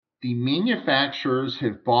the manufacturers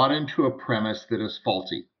have bought into a premise that is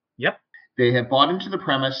faulty. Yep. They have bought into the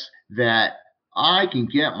premise that I can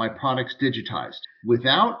get my products digitized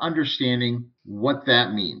without understanding what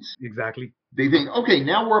that means. Exactly. They think, okay,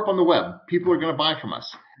 now we're up on the web. People are going to buy from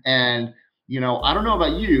us. And, I don't know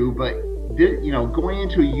about you, but, going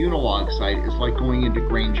into a Unilog site is like going into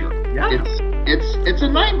Grainger. Yeah. It's a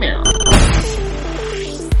nightmare.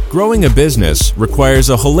 Growing a business requires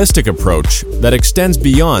a holistic approach that extends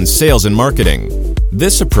beyond sales and marketing.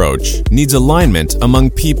 This approach needs alignment among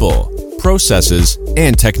people, processes,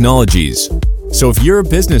 and technologies. So if you're a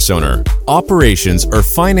business owner, operations, or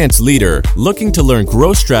finance leader looking to learn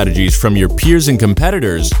growth strategies from your peers and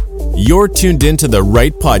competitors, you're tuned into the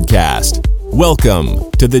right podcast.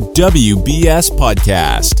 Welcome to the WBS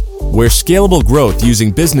Podcast, where scalable growth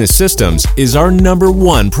using business systems is our number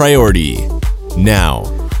one priority.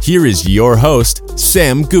 Now, here is your host,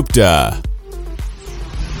 Sam Gupta.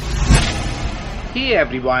 Hey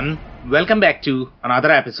everyone, welcome back to another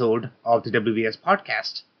episode of the WBS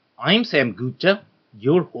Podcast. I'm Sam Gupta,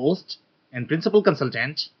 your host and principal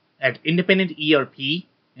consultant at independent ERP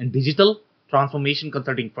and digital transformation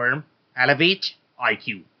consulting firm Elevate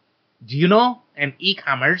IQ. Do you know an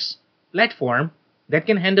e-commerce platform that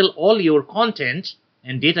can handle all your content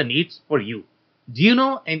and data needs for you? Do you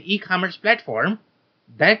know an e-commerce platform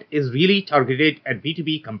that is really targeted at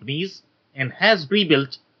B2B companies and has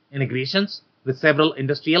pre-built integrations with several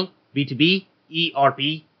industrial B2B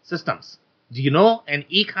ERP systems? Do you know an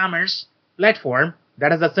e-commerce platform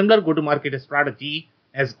that has a similar go-to-market strategy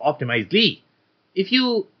as Optimizely? If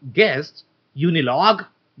you guessed Unilog,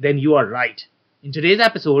 then you are right. In today's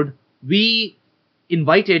episode, we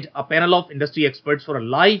invited a panel of industry experts for a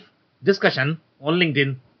live discussion on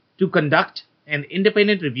LinkedIn to conduct an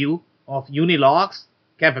independent review of Unilog's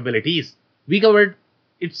capabilities. We covered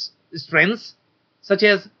its strengths, such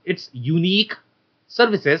as its unique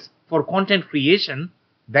services for content creation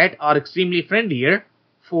that are extremely friendlier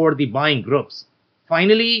for the buying groups.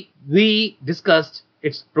 Finally, we discussed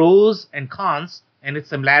its pros and cons and its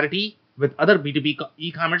similarity with other B2B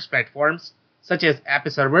e-commerce platforms such as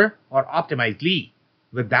AppServer or Optimizely.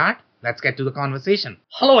 With that, let's get to the conversation.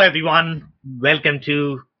 Hello everyone, welcome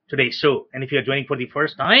to today's show. And if you're joining for the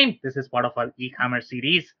first time, this is part of our e-commerce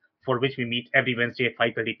series for which we meet every Wednesday at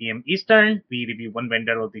 5:30 p.m. Eastern. We review one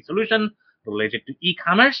vendor or the solution related to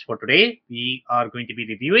e-commerce. For today, we are going to be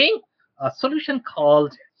reviewing a solution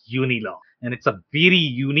called Unilog. And it's a very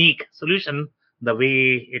unique solution, the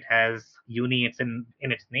way it has uni it's in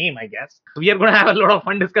its name, I guess. So we are going to have a lot of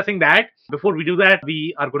fun discussing that. Before we do that,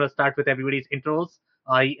 we are going to start with everybody's intros.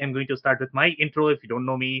 I am going to start with my intro. If you don't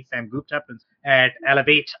know me, Sam Gupta at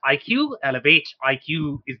Elevate IQ. Elevate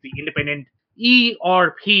IQ is the independent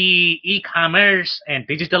ERP, e-commerce, and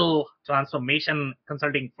digital transformation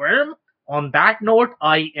consulting firm. On that note,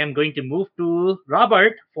 I am going to move to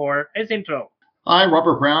Robert for his intro. Hi,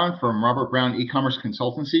 Robert Brown from Robert Brown E-Commerce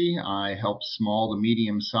Consultancy. I help small to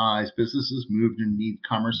medium-sized businesses move into the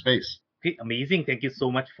e-commerce space. Okay, amazing. Thank you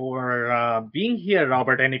so much for being here,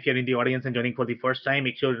 Robert. And if you're in the audience and joining for the first time,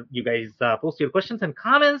 make sure you guys post your questions and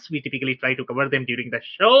comments. We typically try to cover them during the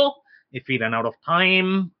show. If we run out of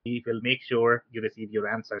time, we will make sure you receive your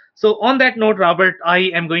answer. So on that note, Robert,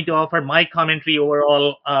 I am going to offer my commentary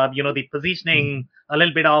overall, the positioning, a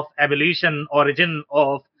little bit of evolution, origin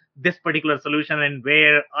of this particular solution and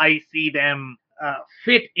where I see them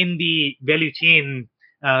fit in the value chain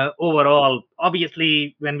overall.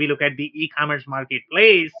 Obviously, when we look at the e-commerce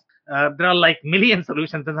marketplace, there are like million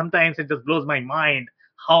solutions, and sometimes it just blows my mind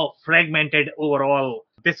how fragmented overall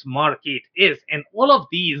this market is. And all of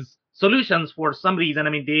these solutions, for some reason,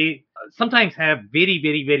 they sometimes have very,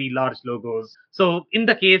 very, very large logos. So in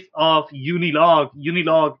the case of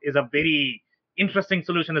Unilog is a very interesting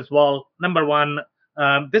solution as well. Number one,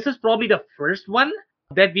 this is probably the first one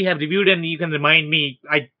that we have reviewed, and you can remind me,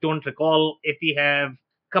 I don't recall if we have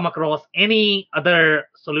come across any other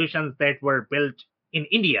solutions that were built in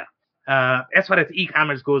India. As far as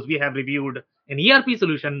e-commerce goes, we have reviewed an ERP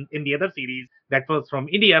solution in the other series that was from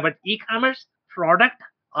India, but e-commerce product,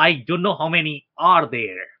 I don't know how many are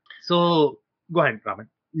there. So go ahead, Robert.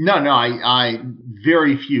 No, I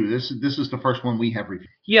very few. This is the first one we have reviewed.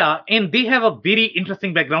 Yeah, and they have a very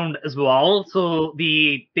interesting background as well. So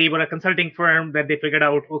they were a consulting firm that they figured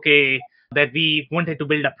out, okay, that we wanted to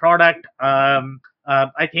build a product.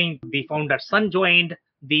 I think the founder's son joined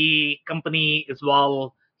the company as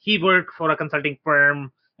well. He worked for a consulting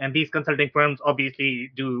firm, and these consulting firms obviously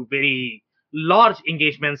do very large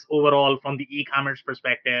engagements overall from the e-commerce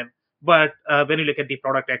perspective. But when you look at the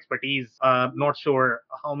product expertise, not sure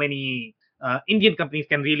how many Indian companies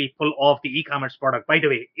can really pull off the e-commerce product. By the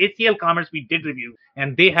way, ACL Commerce we did review,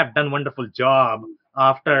 and they have done wonderful job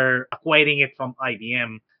after acquiring it from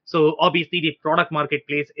IBM. So obviously the product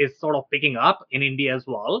marketplace is sort of picking up in India as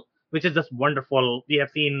well, which is just wonderful. We have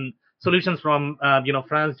seen solutions from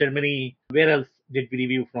France, Germany. Where else did we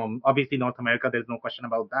review from? Obviously North America. There's no question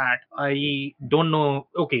about that. I don't know.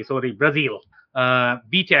 Okay, sorry, Brazil.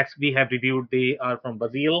 BTEX we have reviewed. They are from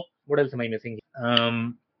Brazil. What else am I missing?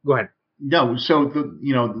 Go ahead. No, so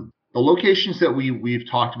the locations that we've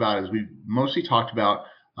talked about is we've mostly talked about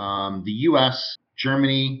the U.S.,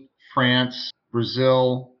 Germany, France,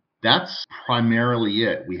 Brazil. That's primarily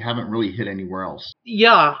it. We haven't really hit anywhere else.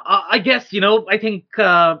 Yeah, I guess, I think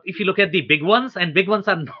if you look at the big ones, and big ones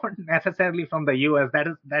are not necessarily from the US, that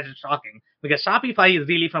is shocking, because Shopify is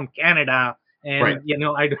really from Canada. And, right.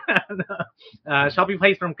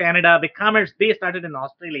 Shopify is from Canada. BigCommerce, they started in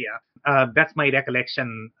Australia. That's my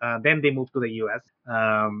recollection. Then they moved to the US,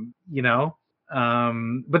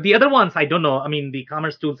 but the other ones, I don't know. I mean, the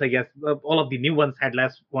commerce tools, I guess, all of the new ones,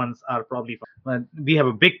 headless ones are probably from, we have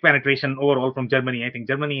a big penetration overall from Germany. I think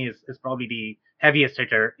Germany is probably the heaviest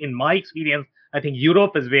hitter. In my experience, I think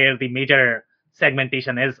Europe is where the major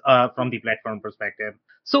segmentation is from the platform perspective.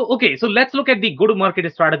 So, okay, so let's look at the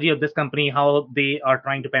go-to-market strategy of this company, how they are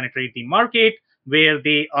trying to penetrate the market, where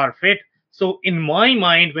they are fit. So in my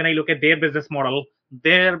mind, when I look at their business model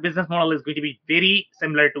is going to be very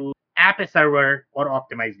similar to AppServer or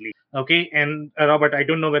Optimizely. Okay, and Robert, I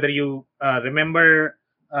don't know whether you remember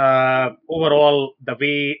overall the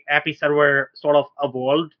way AppServer sort of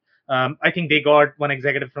evolved. I think they got one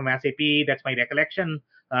executive from SAP. That's my recollection.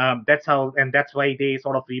 That's why they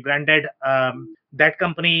sort of rebranded that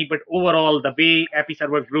company. But overall, the way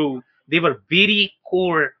AppServer grew, they were very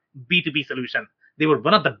core B2B solution. They were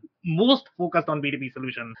one of the most focused on B2B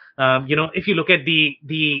solution. If you look at the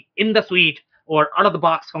in the suite or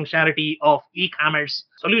out-of-the-box functionality of e-commerce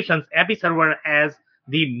solutions, AppServer has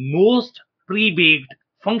the most pre-baked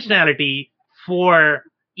functionality for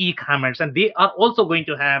e-commerce, and they are also going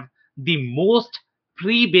to have the most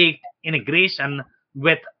pre-baked integration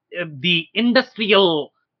with the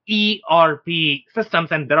industrial ERP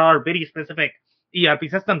systems, and there are very specific ERP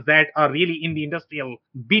systems that are really in the industrial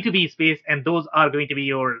B2B space, and those are going to be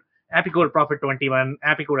your Epicor Profit 21,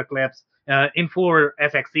 Epicor Eclipse, Infor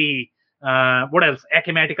SXE. What else?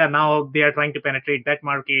 Acumatica, now they are trying to penetrate that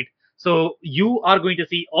market. So you are going to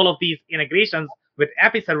see all of these integrations with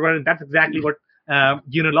AppServer, and that's exactly what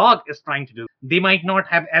Unilog is trying to do. They might not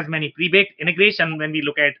have as many pre-baked integration when we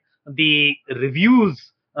look at the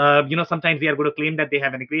reviews. Sometimes they are going to claim that they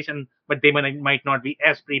have integration, but they might not be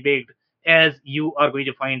as pre-baked as you are going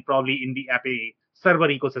to find probably in the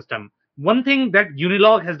AppServer ecosystem. One thing that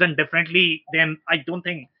Unilog has done differently than I don't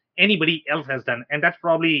think anybody else has done, and that's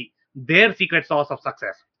probably their secret sauce of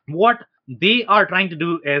success. What they are trying to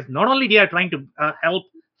do is not only they are trying to help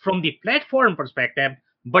from the platform perspective,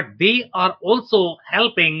 but they are also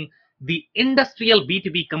helping the industrial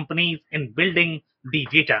B2B companies in building the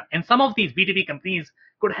data. And some of these B2B companies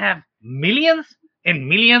could have millions and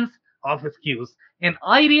millions of SKUs. And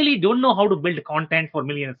I really don't know how to build content for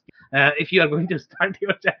millions. If you are going to start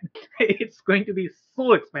your channel, it's going to be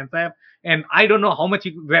so expensive. And I don't know how much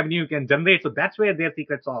revenue you can generate. So that's where their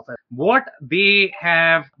secret sauce is. What they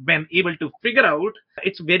have been able to figure out,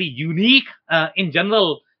 it's very unique in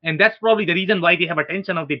general. And that's probably the reason why they have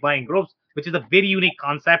attention of the buying groups, which is a very unique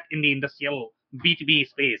concept in the industrial B2B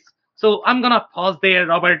space. So I'm going to pause there,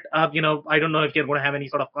 Robert. I don't know if you're going to have any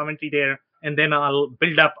sort of commentary there, and then I'll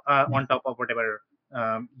build up on top of whatever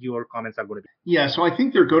your comments are going to be. Yeah, so I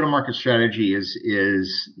think their go-to-market strategy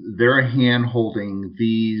is they're hand-holding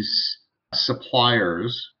these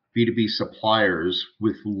suppliers, B2B suppliers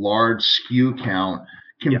with large SKU count,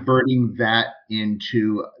 converting that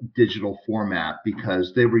into digital format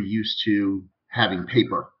because they were used to having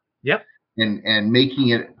paper. Yep. And making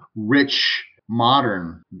it rich,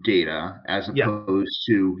 modern data as opposed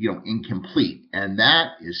to, incomplete. And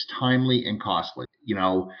that is timely and costly.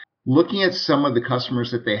 Looking at some of the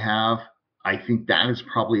customers that they have, I think that is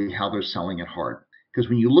probably how they're selling it hard. Because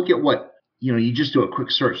when you look at what, you just do a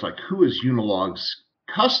quick search, like who is Unilog's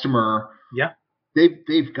customer? Yeah.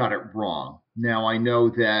 They've got it wrong. Now, I know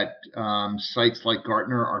that sites like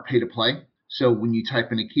Gartner are pay to play. So when you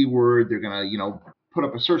type in a keyword, they're going to, put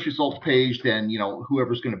up a search results page, then,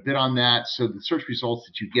 whoever's going to bid on that. So the search results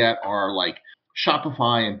that you get are like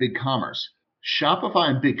Shopify and BigCommerce. Shopify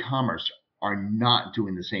and BigCommerce are not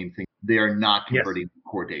doing the same thing. They are not converting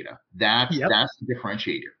core data. That's the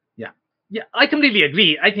differentiator. Yeah. Yeah, I completely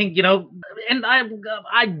agree. I think, and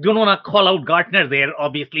I don't want to call out Gartner there.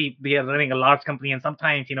 Obviously, they are running a large company, and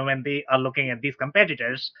sometimes, when they are looking at these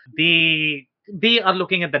competitors, they are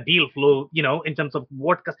looking at the deal flow, in terms of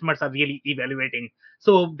what customers are really evaluating.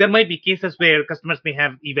 So there might be cases where customers may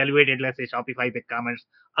have evaluated, let's say, Shopify, BigCommerce,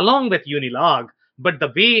 along with Unilog. But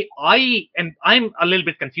the way I'm a little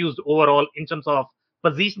bit confused overall in terms of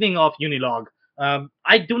positioning of Unilog.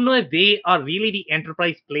 I don't know if they are really the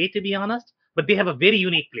enterprise play, to be honest, but they have a very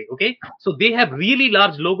unique play. Okay, so they have really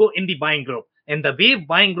large logo in the buying group, and the way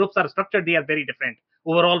buying groups are structured, they are very different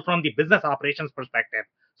overall from the business operations perspective.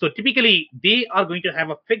 So typically, they are going to have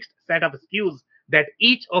a fixed set of SKUs that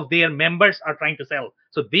each of their members are trying to sell.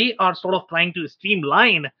 So they are sort of trying to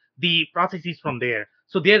streamline the processes from there.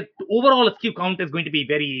 So their overall SKU count is going to be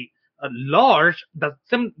very large.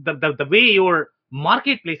 The way your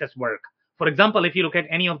marketplaces work, for example, if you look at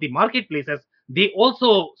any of the marketplaces, they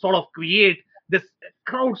also sort of create this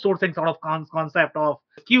crowdsourcing sort of concept of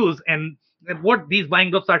SKUs. And what these buying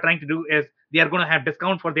groups are trying to do is they are going to have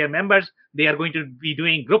discount for their members. They are going to be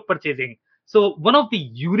doing group purchasing. So one of the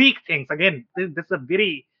unique things, again, this is a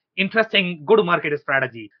very interesting go-to-market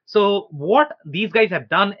strategy. So what these guys have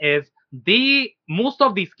done is most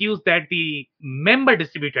of the SKUs that the member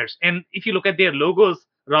distributors, and if you look at their logos,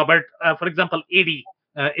 Robert, for example,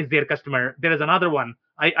 AD is their customer. There is another one.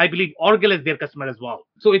 I believe Oracle is their customer as well.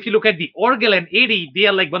 So if you look at the Oracle and AD, they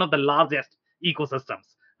are like one of the largest ecosystems.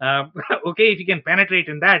 Okay, if you can penetrate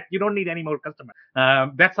in that, you don't need any more customers.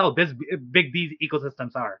 That's how big these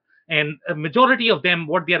ecosystems are. And a majority of them,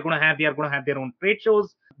 what they are going to have their own trade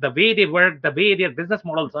shows. The way they work, the way their business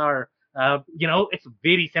models are, it's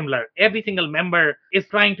very similar. Every single member is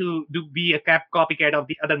trying to be a copycat of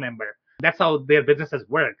the other member. That's how their businesses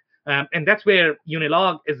work. And that's where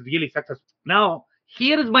Unilog is really successful. Now,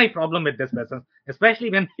 here is my problem with this business, especially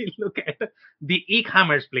when we look at the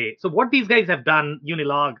e-commerce play. So what these guys have done,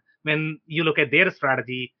 Unilog, when you look at their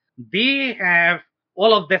strategy, they have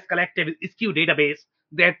all of this collective SKU database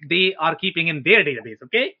that they are keeping in their database.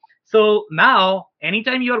 Okay. So now,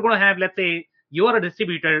 anytime you are going to have, let's say, you are a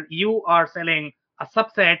distributor, you are selling a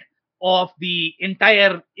subset of the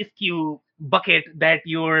entire SKU bucket that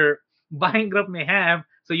your buying group may have.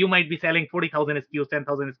 So you might be selling 40,000 SKUs,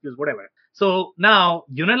 10,000 SKUs, whatever. So now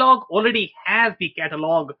Unilog already has the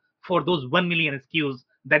catalog for those 1 million SKUs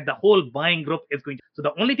that the whole buying group is going to. So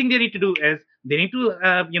the only thing they need to do is they need to,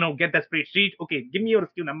 get that spreadsheet. Okay, give me your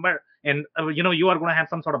SKU number, and you are going to have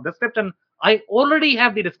some sort of description. I already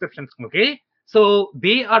have the description. Okay, so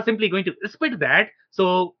they are simply going to split that.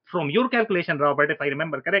 So from your calculation, Robert, if I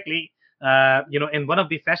remember correctly, in one of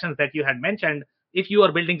the sessions that you had mentioned, if you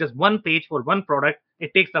are building just one page for one product,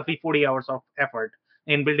 it takes roughly 40 hours of effort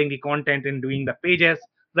in building the content and doing the pages,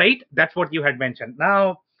 right? That's what you had mentioned.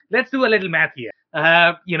 Now, let's do a little math here.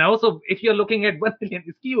 So if you're looking at 1 million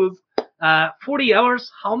SKUs, 40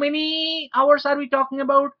 hours, how many hours are we talking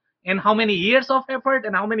about? And how many years of effort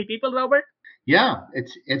and how many people, Robert? Yeah,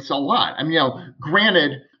 it's a lot. I mean,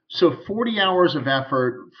 granted, so 40 hours of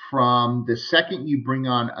effort from the second you bring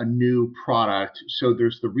on a new product. So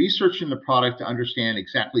there's the research in the product to understand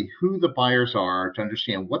exactly who the buyers are, to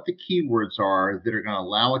understand what the keywords are that are going to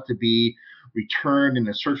allow it to be returned in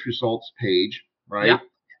the search results page, right?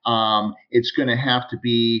 Yeah. It's going to have to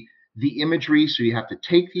be the imagery. So you have to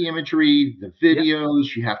take the imagery, the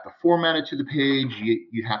videos, you have to format it to the page.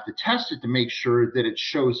 You have to test it to make sure that it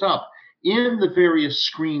shows up in the various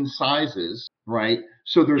screen sizes, right?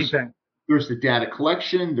 So there's the data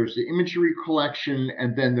collection, there's the imagery collection,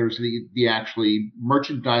 and then there's the actually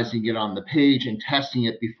merchandising it on the page and testing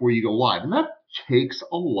it before you go live. And that takes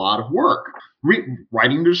a lot of work.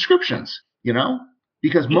 Writing the descriptions,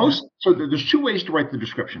 because so there's two ways to write the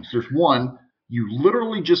descriptions. There's one, you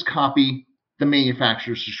literally just copy the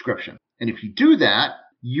manufacturer's description. And if you do that,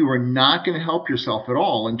 you are not going to help yourself at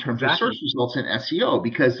all in terms of search results and SEO,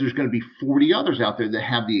 because there's going to be 40 others out there that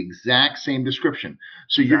have the exact same description.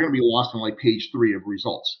 So you're going to be lost on like page 3 of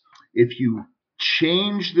results. If you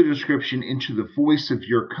change the description into the voice of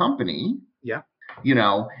your company,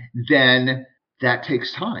 then that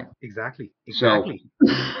takes time. Exactly. So,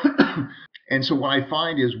 and so what I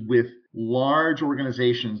find is with large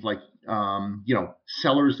organizations like,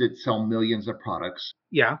 sellers that sell millions of products.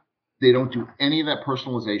 Yeah. They don't do any of that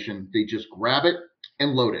personalization. They just grab it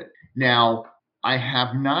and load it. Now, I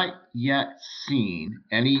have not yet seen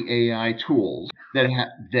any AI tools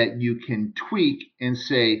that you can tweak and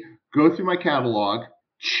say, go through my catalog,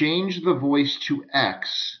 change the voice to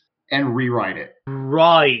X, and rewrite it.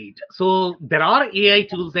 Right. So there are AI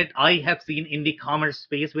tools that I have seen in the commerce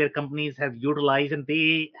space where companies have utilized and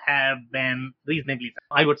they have been reasonably,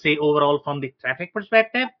 I would say, overall from the traffic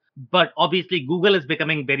perspective. But obviously, Google is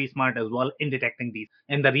becoming very smart as well in detecting these.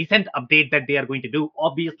 And the recent update that they are going to do,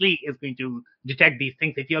 obviously, is going to detect these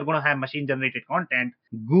things. If you're going to have machine generated content,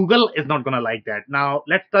 Google is not going to like that. Now,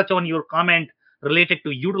 let's touch on your comment related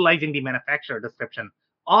to utilizing the manufacturer description.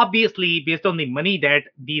 Obviously, based on the money that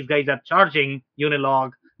these guys are charging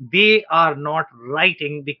Unilog, they are not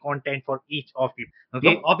writing the content for each of you.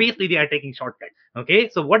 Okay, Nope. obviously they are taking shortcuts. Okay,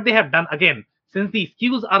 so what they have done again, since the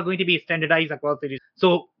SKUs are going to be standardized across the,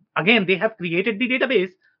 so again they have created the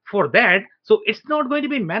database for that. So it's not going to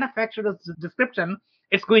be manufacturer's description;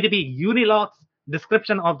 it's going to be Unilog's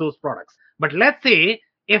description of those products. But let's say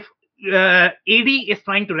if AD is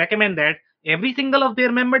trying to recommend that every single of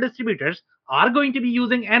their member distributors are going to be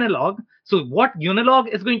using analog. So what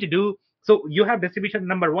Unilog is going to do, so you have distributor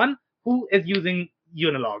number 1 who is using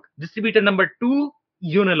Unilog. Distributor number 2,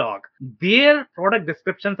 Unilog. Their product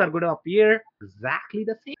descriptions are going to appear exactly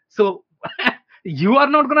the same. So you are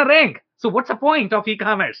not going to rank. So what's the point of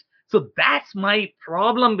e-commerce? So that's my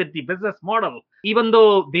problem with the business model. Even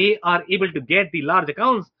though they are able to get the large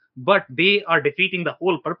accounts, but they are defeating the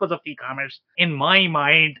whole purpose of e-commerce in my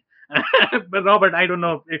mind. But Robert, I don't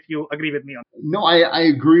know if you agree with me on that. No, I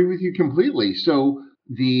agree with you completely. So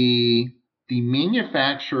the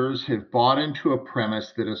manufacturers have bought into a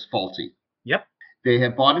premise that is faulty. Yep. They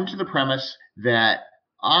have bought into the premise that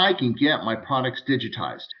I can get my products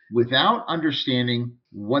digitized without understanding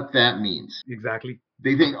what that means. Exactly.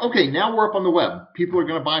 They think, okay, now we're up on the web. People are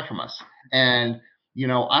going to buy from us. And,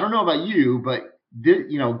 I don't know about you, but,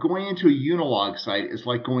 going into a Unilog site is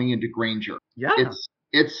like going into Grainger. Yeah.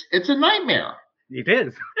 It's a nightmare. It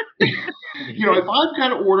is. If I've got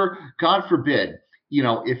to order, God forbid,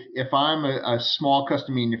 if I'm a small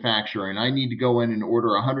custom manufacturer and I need to go in and order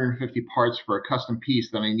 150 parts for a custom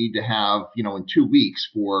piece that I need to have, in 2 weeks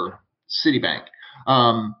for Citibank,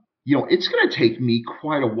 it's going to take me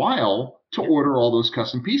quite a while to order all those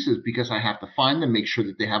custom pieces because I have to find them, make sure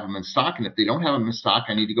that they have them in stock. And if they don't have them in stock,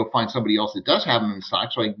 I need to go find somebody else that does have them in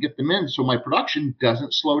stock so I can get them in so my production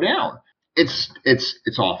doesn't slow down. It's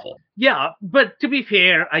awful. Yeah, but to be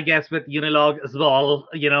fair, I guess with Unilog as well,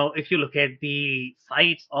 if you look at the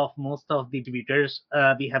sites of most of the distributors,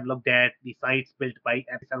 we have looked at the sites built by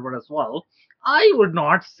AppServer as well. I would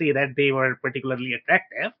not say that they were particularly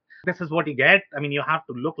attractive. This is what you get. I mean, you have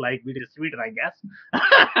to look like the distributor, I guess.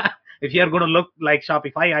 If you're going to look like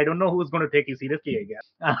Shopify, I don't know who's going to take you seriously, I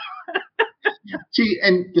guess. See,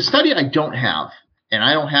 and the study I don't have, and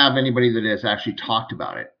I don't have anybody that has actually talked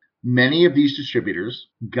about it. Many of these distributors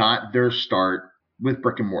got their start with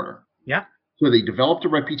brick and mortar. Yeah. So they developed a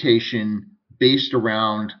reputation based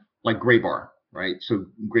around like Graybar, right? So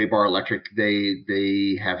Graybar Electric,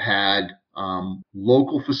 they have had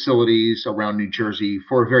local facilities around New Jersey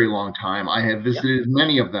for a very long time. I have visited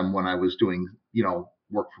many of them when I was doing,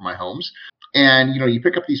 work for my homes. And, you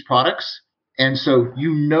pick up these products and so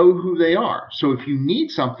you know who they are. So if you need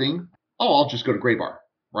something, I'll just go to Graybar,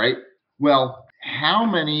 right? Well, how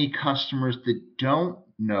many customers that don't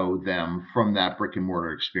know them from that brick and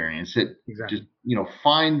mortar experience that just,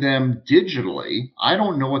 find them digitally? I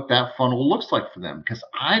don't know what that funnel looks like for them because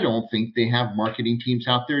I don't think they have marketing teams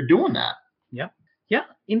out there doing that. Yeah. Yeah.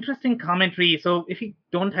 Interesting commentary. So if you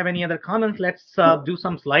don't have any other comments, let's do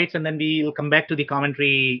some slides and then we'll come back to the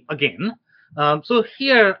commentary again. So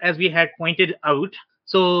here, as we had pointed out,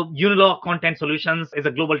 so Unilog Content Solutions is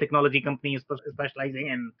a global technology company specializing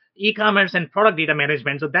in e-commerce and product data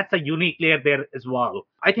management. So that's a unique layer there as well.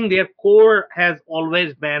 I think their core has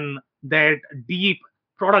always been that deep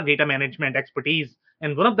product data management expertise.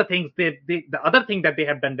 And one of the things the other thing that they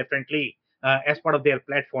have done differently as part of their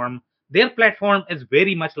platform is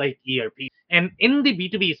very much like ERP. And in the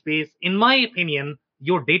B2B space, in my opinion,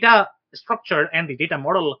 your data structure and the data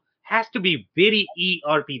model has to be very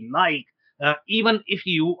ERP-like. Even if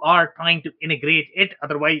you are trying to integrate it,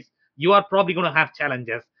 otherwise you are probably going to have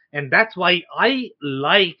challenges. And that's why I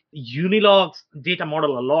like Unilog's data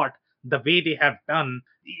model a lot, the way they have done.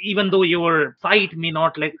 Even though your site may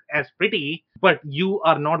not look as pretty, but you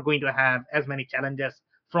are not going to have as many challenges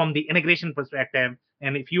from the integration perspective.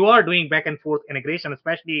 And if you are doing back and forth integration,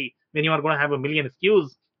 especially when you are going to have a million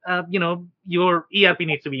SKUs, your ERP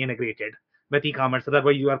needs to be integrated with e-commerce.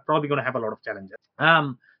 Otherwise, you are probably going to have a lot of challenges.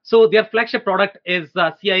 So their flagship product is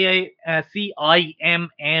CIMM2,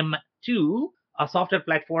 a software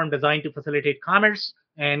platform designed to facilitate commerce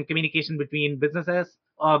and communication between businesses.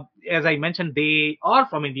 As I mentioned, they are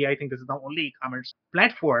from India. I think this is the only e-commerce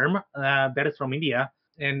platform that is from India.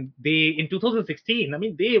 And they, in 2016, I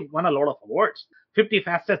mean, they won a lot of awards. 50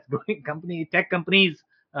 fastest growing tech companies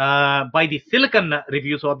by the Silicon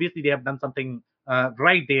Review. So obviously they have done something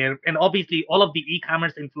right there. And obviously all of the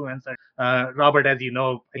e-commerce influencers, Robert, as you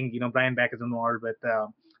know, I think, Brian Beck is involved with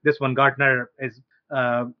this one. Gartner is,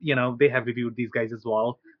 they have reviewed these guys as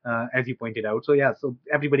well, as you pointed out. So yeah, so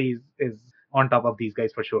everybody is on top of these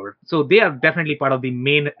guys for sure. So they are definitely part of the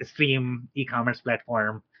mainstream e-commerce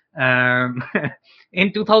platform.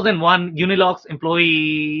 In 2001, Unilock's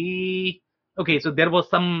employee. Okay, so there was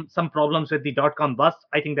some problems with the .com bust.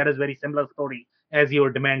 I think that is very similar story as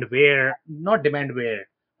your Intershop,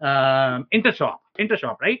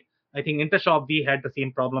 right? I think Intershop, we had the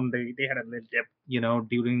same problem. They had a little dip,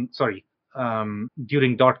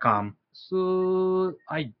 during .com. So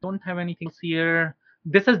I don't have anything here.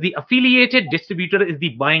 This is the affiliated distributor is the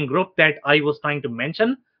buying group that I was trying to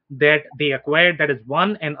mention that they acquired. That is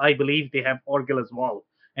one, and I believe they have Orgill as well.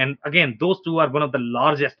 And again, those two are one of the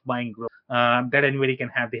largest buying groups that anybody can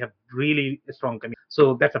have. They have really strong community.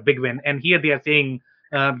 So that's a big win. And here they are saying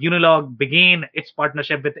Unilock began its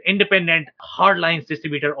partnership with independent hardlines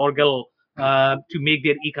distributor Orgill to make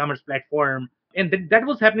their e-commerce platform. And that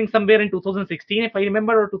was happening somewhere in 2016, if I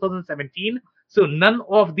remember, or 2017. So none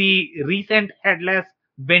of the recent headless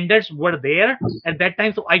vendors were there at that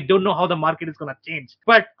time. So I don't know how the market is going to change.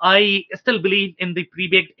 But I still believe in the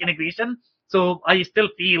pre-baked integration. So I still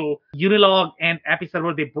feel Unilock and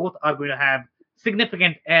AppyServer, they both are going to have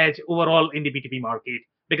significant edge overall in the B2B market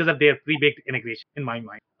because of their pre-baked integration, in my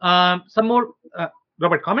mind. Some more,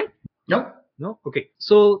 Robert, comment? Nope. No? Okay.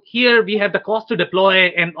 So here we have the cost to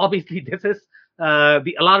deploy, and obviously this is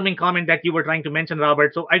the alarming comment that you were trying to mention,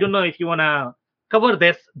 Robert. So I don't know if you want to cover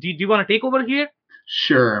this. Do you want to take over here?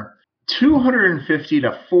 Sure. $250,000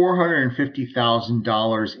 to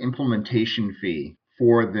 $450,000 implementation fee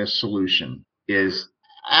for this solution is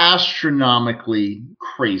astronomically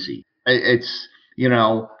crazy. It's,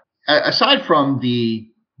 aside from the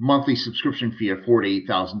monthly subscription fee of $4,000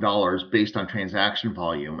 to $8,000 based on transaction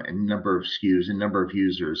volume and number of SKUs and number of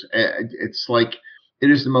users, it's like it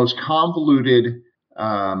is the most convoluted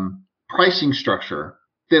pricing structure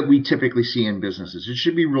that we typically see in businesses. It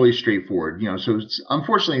should be really straightforward. So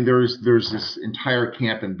unfortunately, there's this entire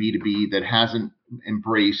camp in B2B that hasn't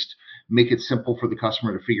embraced make it simple for the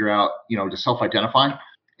customer to figure out, to self-identify.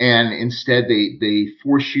 And instead, they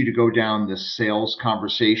force you to go down this sales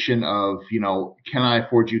conversation of, can I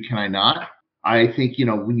afford you? Can I not? I think,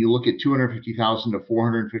 when you look at $250,000 to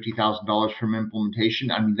 $450,000 from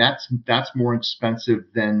implementation, I mean, that's more expensive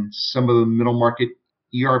than some of the middle market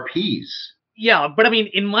ERPs. Yeah, but I mean,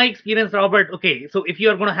 in my experience, Robert, okay, so if you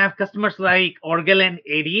are going to have customers like Orgill and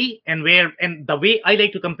AD, and the way I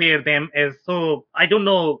like to compare them is, so I don't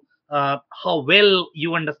know how well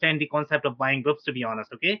you understand the concept of buying groups, to be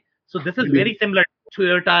honest, okay? So this is very similar to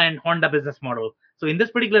Toyota and Honda business model. So in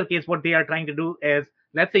this particular case, what they are trying to do is,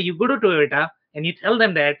 let's say you go to Toyota and you tell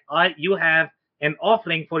them that you have an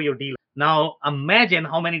offering for your dealer. Now, imagine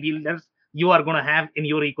how many dealers you are going to have in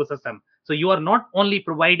your ecosystem. So you are not only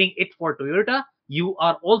providing it for Toyota, you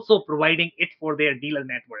are also providing it for their dealer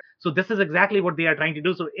network. So this is exactly what they are trying to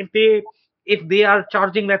do. So if they are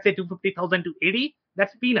charging, let's say, $250,000 to $80,000,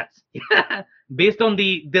 that's peanuts based on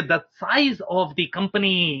the size of the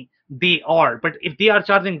company they are. But if they are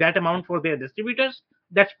charging that amount for their distributors,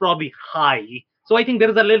 that's probably high. So I think there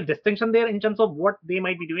is a little distinction there in terms of what they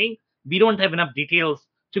might be doing. We don't have enough details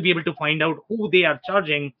to be able to find out who they are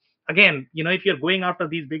charging. Again, if you're going after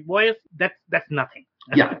these big boys, that's nothing.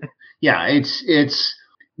 Yeah. It's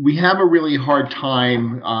we have a really hard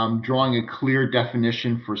time drawing a clear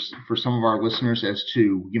definition for some of our listeners as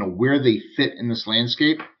to where they fit in this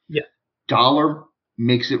landscape. Yeah. Dollar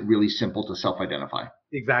makes it really simple to self-identify.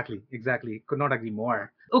 Exactly. Could not agree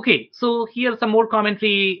more. Okay, so here's some more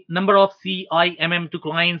commentary. Number of CIMM to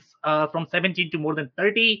clients from 17 to more than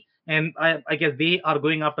 30, and I guess they are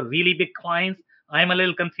going after really big clients. I'm a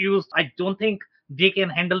little confused. I don't think they can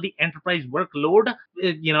handle the enterprise workload,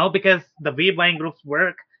 because the way buying groups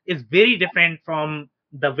work is very different from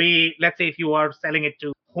the way, let's say, if you are selling it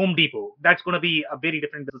to Home Depot, that's going to be a very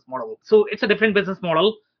different business model. So it's a different business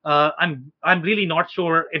model. I'm really not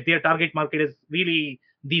sure if their target market is really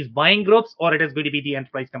these buying groups or it is going to be the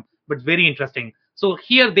enterprise company, but it's very interesting. So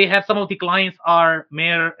here they have some of the clients are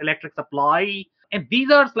Mayer Electric Supply, and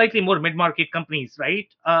these are slightly more mid-market companies, right,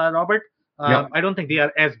 Robert? Yeah. I don't think they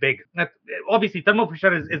are as big. Obviously, Thermo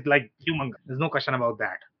Fisher is like humongous. There's no question about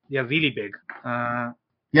that. They are really big.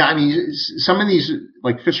 Yeah, I mean, some of these,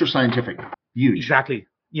 like Fisher Scientific, huge. Exactly.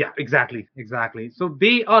 Yeah, exactly. So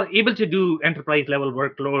they are able to do enterprise level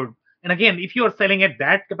workload. And again, if you are selling at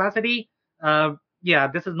that capacity, yeah,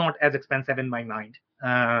 this is not as expensive in my mind.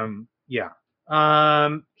 Yeah.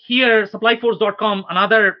 Here, supplyforce.com,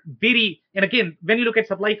 another very, and again, when you look at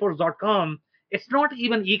supplyforce.com, it's not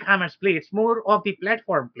even e-commerce play. It's more of the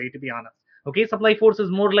platform play, to be honest. Okay, Supplyforce is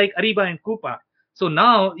more like Ariba and Coupa. So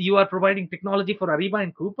now you are providing technology for Ariba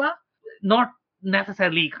and Coupa, not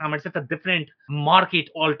necessarily e-commerce. It's a different market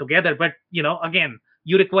altogether. But again,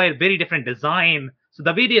 you require very different design. So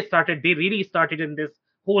the way they really started in this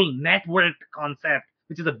whole network concept,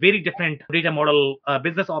 which is a very different data model,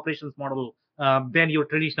 business operations model than your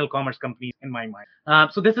traditional commerce companies, in my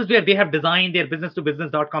mind. So this is where they have designed their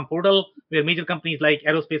business-to-business.com portal, where major companies like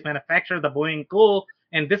aerospace manufacturer, the Boeing Co.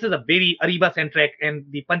 And this is a very Ariba-centric and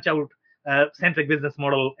the punch-out centric business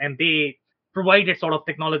model, and they provided sort of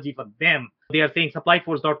technology for them. They are saying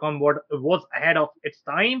supplyforce.com was ahead of its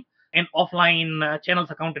time, and offline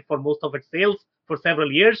channels accounted for most of its sales for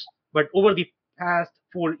several years. But over the past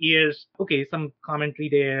 4 years, okay, some commentary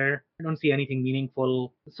there. I don't see anything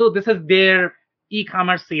meaningful. So this is their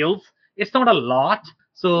e-commerce sales. It's not a lot.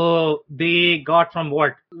 So they got from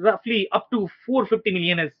roughly up to 450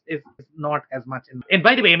 million is not as much. And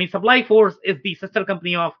by the way, I mean, Supplyforce is the sister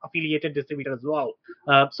company of affiliated distributor as well.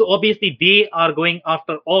 So obviously they are going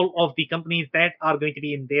after all of the companies that are going to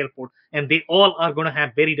be in their port, and they all are going to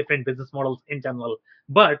have very different business models in general.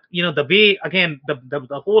 But the way, again,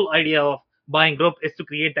 the whole idea of buying group is to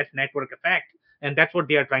create that network effect, and that's what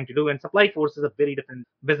they are trying to do. And Supplyforce is a very different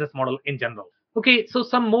business model in general. Okay, so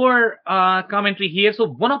some more commentary here. So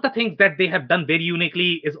one of the things that they have done very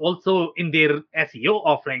uniquely is also in their SEO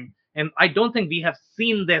offering, and I don't think we have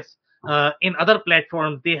seen this in other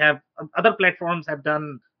platforms. Other platforms have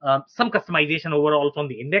done some customization overall from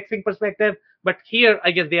the indexing perspective, but here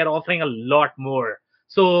I guess they are offering a lot more.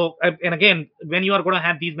 So and again, when you are going to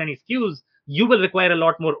have these many SKUs, you will require a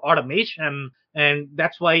lot more automation, and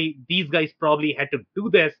that's why these guys probably had to do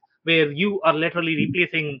this, where you are literally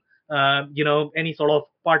replacing any sort of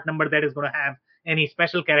part number that is going to have any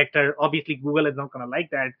special character. Obviously, Google is not going to like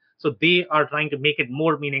that. So they are trying to make it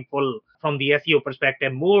more meaningful from the SEO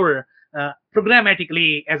perspective, more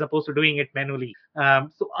programmatically, as opposed to doing it manually.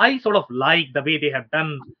 So I sort of like the way they have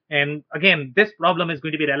done. And again, this problem is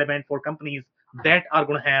going to be relevant for companies that are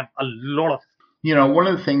going to have a lot of. One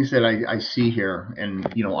of the things that I see here, and,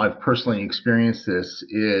 I've personally experienced this,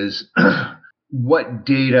 is what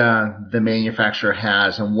data the manufacturer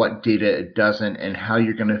has and what data it doesn't, and how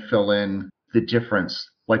you're going to fill in the difference.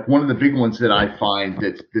 Like, one of the big ones that I find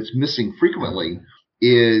that's missing frequently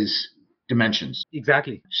is dimensions.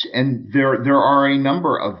 Exactly. And there are a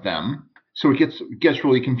number of them, so it gets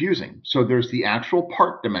really confusing. So there's the actual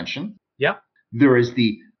part dimension. Yeah. There is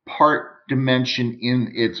the part dimension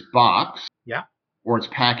in its box. Yeah. Or its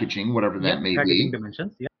packaging, whatever that may packaging be.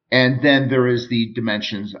 Dimensions. Yeah. And then there is the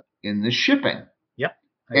dimensions in the shipping. Yep.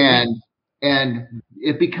 And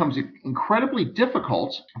it becomes incredibly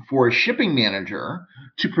difficult for a shipping manager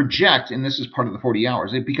to project, and this is part of the 40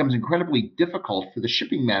 hours, it becomes incredibly difficult for the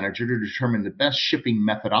shipping manager to determine the best shipping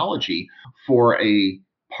methodology for a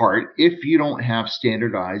part if you don't have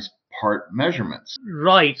standardized part measurements.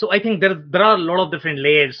 Right. So I think there are a lot of different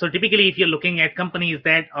layers. So typically, if you're looking at companies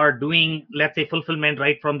that are doing, let's say, fulfillment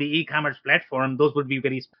right from the e-commerce platform, those would be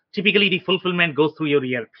typically the fulfillment goes through your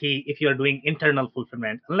ERP if you're doing internal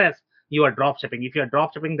fulfillment, unless you are drop shipping. If you're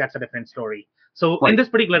drop shipping, that's a different story. So right. In this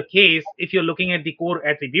particular case, if you're looking at the core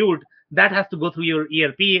attribute, that has to go through your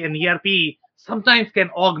ERP, and ERP sometimes can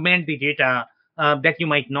augment the data that you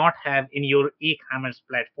might not have in your e-commerce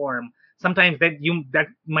platform. Sometimes that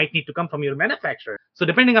might need to come from your manufacturer. So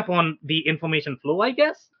depending upon the information flow, I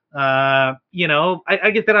guess, I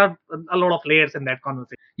guess there are a lot of layers in that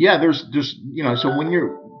conversation. Yeah, there's so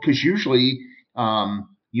because usually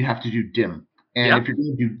you have to do DIM. And if you're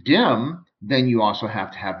going to do DIM, then you also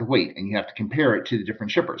have to have the weight, and you have to compare it to the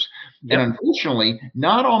different shippers. Yep. And unfortunately,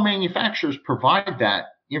 not all manufacturers provide that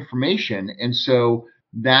information. And so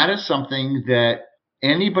that is something that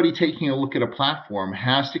anybody taking a look at a platform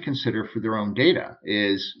has to consider for their own data.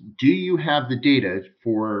 Is, do you have the data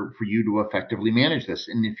for you to effectively manage this?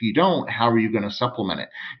 And if you don't, how are you going to supplement it?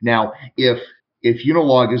 Now, if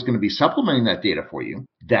Unilog is going to be supplementing that data for you,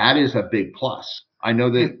 that is a big plus. I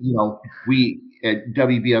know that, we at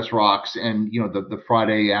WBS Rocks and, the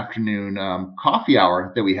Friday afternoon coffee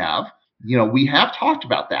hour that we have, we have talked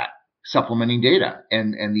about that, supplementing data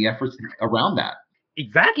and the efforts around that.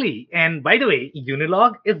 Exactly. And by the way,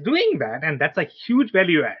 Unilog is doing that, and that's a huge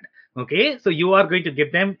value add. Okay, so you are going to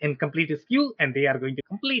give them incomplete SKU, and they are going to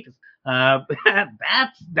complete.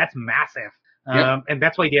 That's massive. Yep. And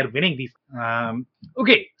that's why they are winning these.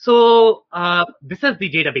 Okay, so this is the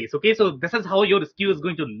database. Okay, so this is how your SKU is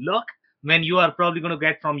going to look. when you are probably going to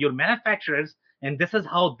get from your manufacturers, and this is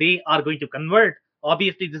how they are going to convert.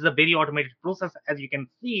 Obviously, this is a very automated process, as you can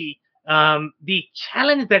see. The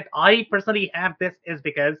challenge that I personally have this is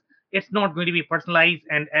because it's not going to be personalized,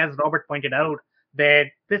 and as Robert pointed out, that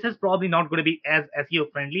this is probably not going to be as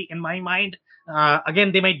SEO friendly in my mind.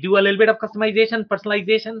 Again, they might do a little bit of customization,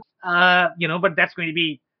 personalization, but that's going to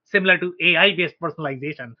be similar to AI based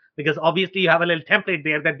personalization, because obviously you have a little template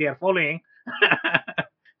there that they are following.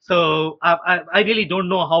 So I really don't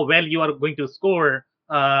know how well you are going to score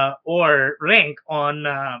or rank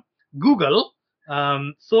on Google.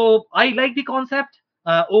 So I like the concept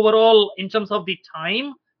overall in terms of the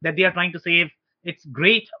time that they are trying to save. It's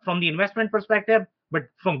great from the investment perspective, but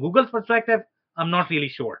from Google's perspective, I'm not really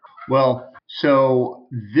sure. Well, so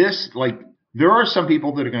this, like, there are some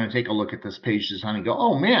people that are going to take a look at this page design and go,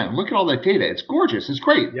 oh man, look at all that data. It's gorgeous. It's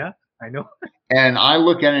great. Yeah, I know. And I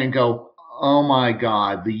look at it and go, oh my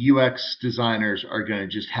God, the UX designers are going to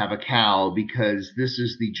just have a cow because this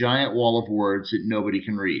is the giant wall of words that nobody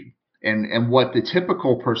can read. And what the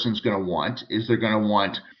typical person's going to want is they're going to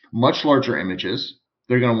want much larger images.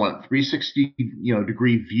 They're going to want 360,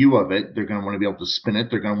 degree view of it. They're going to want to be able to spin it.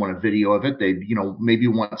 They're going to want a video of it. They, maybe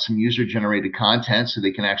want some user generated content so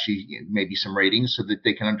they can actually, maybe some ratings so that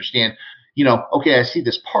they can understand, okay, I see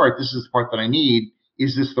this part. This is the part that I need.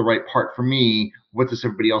 Is this the right part for me? What does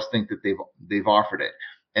everybody else think that they've offered it?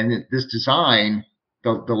 And this design,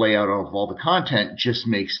 the layout of all the content just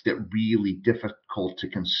makes it really difficult to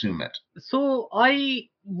consume it. So I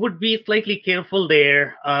would be slightly careful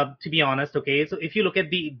there, to be honest. Okay, so if you look at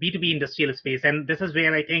the B2B industrial space, and this is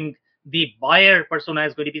where I think the buyer persona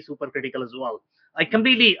is going to be super critical as well. I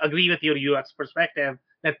completely agree with your UX perspective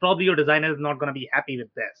that probably your designer is not going to be happy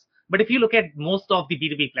with this. But if you look at most of the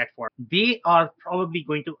B2B platforms, they are probably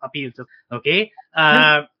going to appeal to, okay?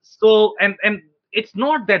 So, and it's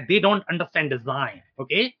not that they don't understand design,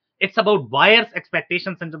 okay? It's about buyers'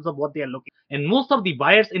 expectations in terms of what they are looking. And most of the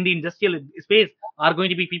buyers in the industrial space are going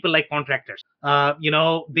to be people like contractors.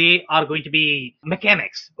 They are going to be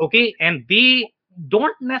mechanics, okay? And they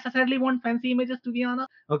don't necessarily want fancy images, to be honest,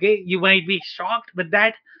 okay? You might be shocked with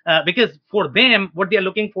that because for them, what they are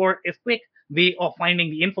looking for is quick way of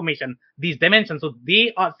finding the information, these dimensions. So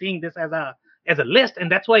they are seeing this as a list,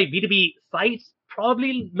 and that's why B2B sites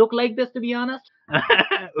probably look like this, to be honest.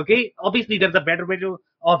 Okay, obviously there's a better way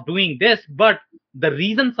of doing this, but the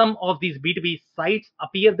reason some of these B2B sites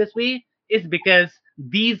appear this way is because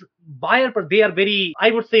these buyers, they are very,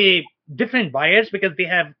 I would say, different buyers because they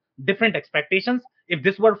have different expectations. If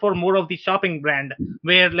this were for more of the shopping brand,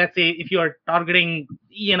 where let's say if you are targeting,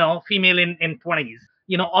 female in 20s,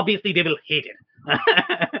 obviously they will hate it.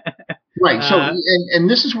 Right. So, and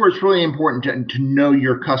this is where it's really important to know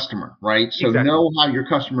your customer, right? So exactly. Know how your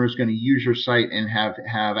customer is going to use your site and have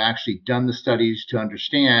actually done the studies to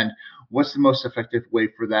understand what's the most effective way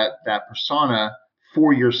for that persona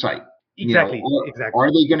for your site. Exactly.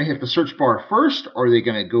 Are they going to hit the search bar first? Or are they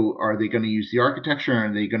going to use the architecture?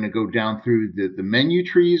 Are they going to go down through the menu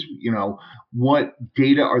trees? What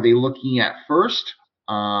data are they looking at first?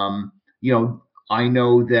 I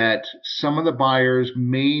know that some of the buyers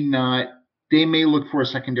may look for a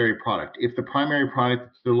secondary product. If the primary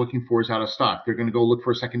product they're looking for is out of stock, they're going to go look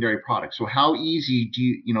for a secondary product. So how easy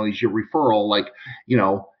is your referral? Like,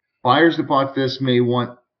 buyers that bought this may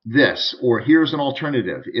want this, or here's an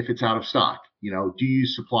alternative if it's out of stock. Do you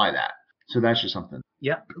supply that? So that's just something.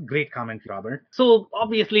 Yeah, great comment, Robert. So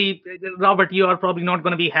obviously, Robert, you are probably not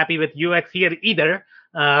going to be happy with UX here either.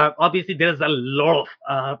 Obviously, there's a lot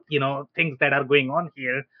of things that are going on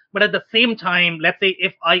here. But at the same time, let's say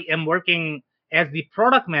if I am working as the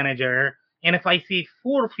product manager, and if I see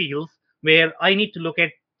 4 fields where I need to look at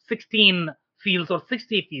 16 fields or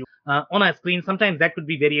 60 fields on a screen, sometimes that could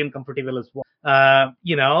be very uncomfortable as well.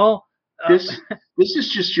 This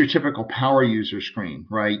is just your typical power user screen,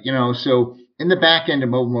 right? So in the back end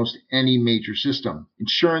of almost any major system,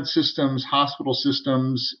 insurance systems, hospital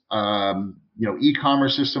systems,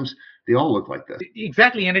 e-commerce systems, they all look like this.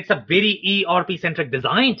 Exactly, and it's a very ERP-centric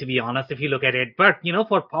design, to be honest, if you look at it. But,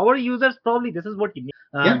 for power users, probably this is what you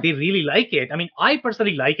need. They really like it. I mean, I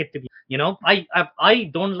personally like it to be, I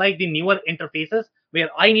don't like the newer interfaces where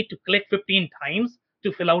I need to click 15 times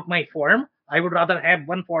to fill out my form. I would rather have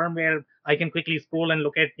one form where I can quickly scroll and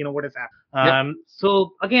look at, what is happening.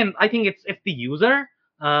 So again, I think it's the user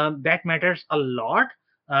that matters a lot.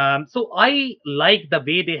 So I like the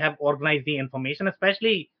way they have organized the information,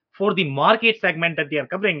 especially for the market segment that they are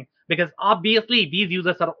covering, because obviously these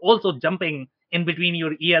users are also jumping in between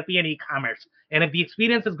your ERP and e-commerce. And if the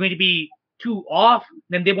experience is going to be too off,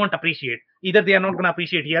 then they won't appreciate. Either they are not going to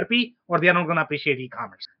appreciate ERP or they are not going to appreciate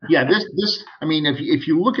e-commerce. Yeah, I mean, if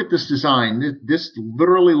you look at this design, this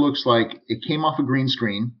literally looks like it came off a green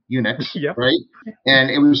screen, Unix, Yep. right? And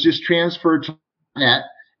it was just transferred to .NET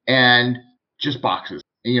and just boxes.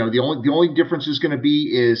 And, the only difference is going to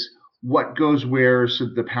be is what goes where, so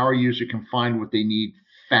the power user can find what they need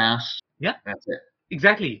fast. Yeah, that's it.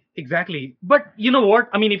 Exactly. But you know what?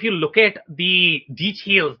 I mean, if you look at the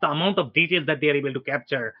details, the amount of details that they are able to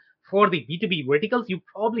capture for the B2B verticals, you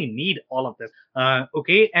probably need all of this.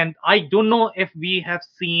 Okay. And I don't know if we have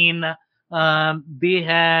seen, they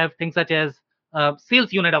have things such as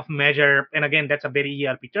sales unit of measure. And again, that's a very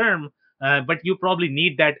ERP term, but you probably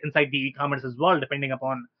need that inside the e-commerce as well, depending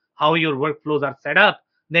upon how your workflows are set up.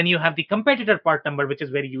 Then you have the competitor part number, which is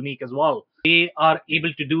very unique as well. They are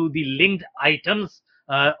able to do the linked items.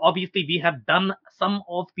 Obviously, we have done some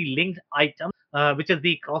of the linked items, which is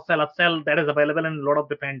the cross-sell, upsell that is available in a lot of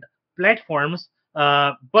different platforms.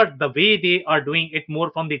 But the way they are doing it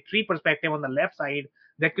more from the tree perspective on the left side,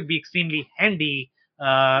 that could be extremely handy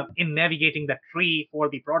in navigating the tree for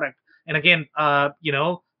the product. And again,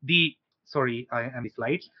 sorry, I am the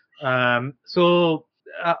slides.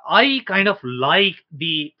 I kind of like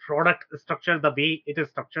the product structure, the way it is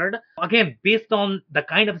structured. Again, based on the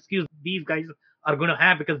kind of SKUs these guys are going to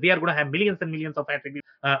have, because they are going to have millions and millions of attributes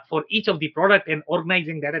for each of the product, and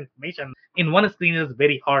organizing that information in one screen is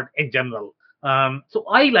very hard in general. So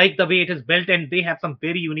I like the way it is built, and they have some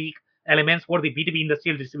very unique elements for the B2B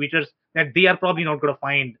industrial distributors that they are probably not going to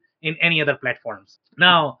find in any other platforms.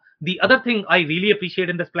 Now, the other thing I really appreciate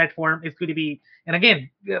in this platform is going to be, and again,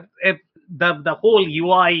 the whole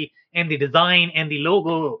UI and the design and the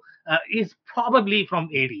logo is probably from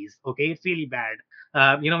 80s. Okay, it's really bad.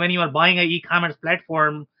 When you are buying an e-commerce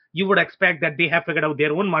platform, you would expect that they have figured out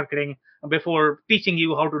their own marketing before teaching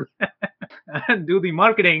you how to do the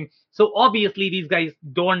marketing. So obviously, these guys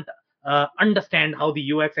don't understand how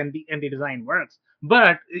the UX and the design works.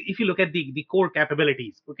 But if you look at the core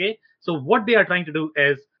capabilities, okay, so what they are trying to do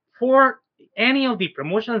is, for any of the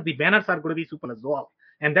promotions, the banners are going to be super as well.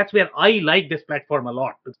 And that's where I like this platform a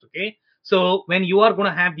lot. Okay, so when you are going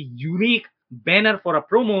to have the unique banner for a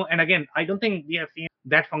promo, and again, I don't think we have seen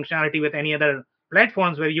that functionality with any other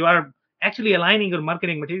platforms where you are actually aligning your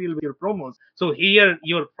marketing material with your promos. So here,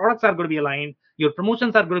 your products are going to be aligned, your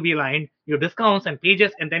promotions are going to be aligned, your discounts and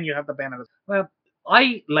pages, and then you have the banners. Well,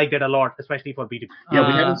 I like that a lot, especially for B2B.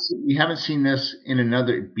 Yeah, we haven't seen this in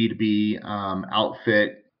another B2B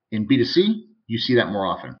outfit. In B2C, you see that more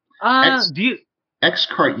often.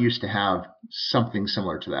 Xcart used to have something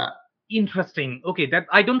similar to that. Interesting. Okay, that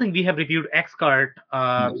I don't think we have reviewed Xcart,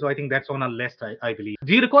 so I think that's on our list, I believe.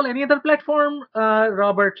 Do you recall any other platform,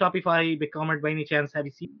 Robert, Shopify, BigCommerce, by any chance? Have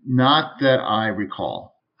you seen? Not that I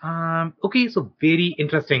recall. Okay, so very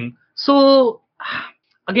interesting. So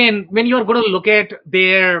again, when you are going to look at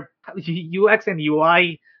their UX and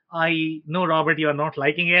UI, I know, Robert, you are not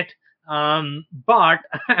liking it, but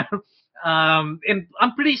and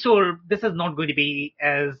I'm pretty sure this is not going to be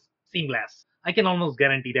as seamless. I can almost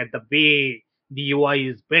guarantee that the way the UI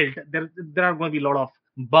is built, there are going to be a lot of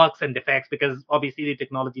bugs and defects, because obviously the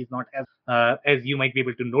technology is not as you might be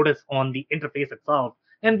able to notice on the interface itself.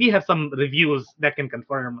 And we have some reviews that can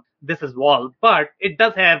confirm this as well. But it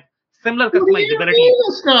does have similar customizability.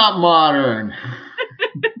 It's not modern.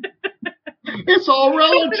 It's all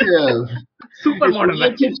relative. Super modern.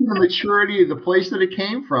 Relative to the maturity of the place that it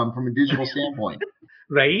came from a digital standpoint.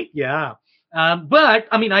 Right? Yeah. But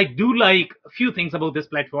I mean, I do like a few things about this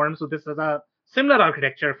platform. So this is a similar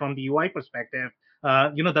architecture from the UI perspective.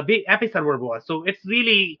 The way API server was. So it's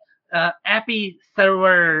really API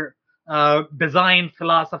server design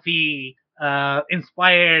philosophy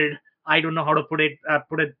inspired. I don't know how to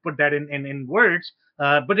put that in words.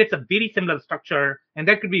 But it's a very similar structure, and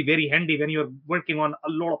that could be very handy when you're working on a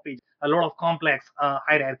lot of pages, a lot of complex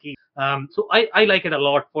hierarchy. So I like it a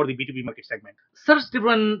lot for the B2B market segment.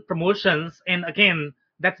 Search-driven promotions, and again,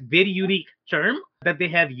 that's very unique term that they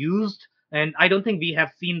have used, and I don't think we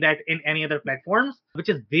have seen that in any other platforms, which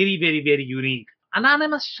is very, very, very unique.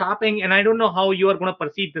 Anonymous shopping, and I don't know how you are going to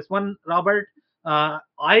perceive this one, Robert.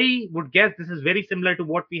 I would guess this is very similar to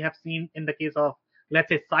what we have seen in the case of, let's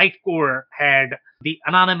say, Sitecore had the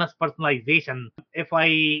anonymous personalization, if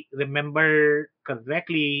I remember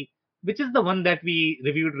correctly, which is the one that we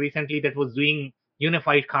reviewed recently that was doing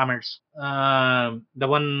unified commerce, the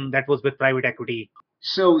one that was with private equity.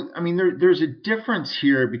 So, I mean, there's a difference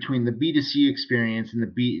here between the B2C experience and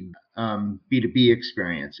the B2B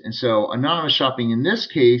experience. And so anonymous shopping in this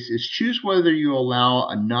case is choose whether you allow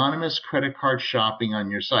anonymous credit card shopping on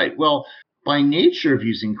your site. Well, by nature of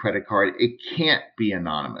using credit card, it can't be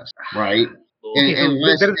anonymous, right? Okay,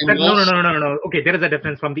 so no. Okay, there is a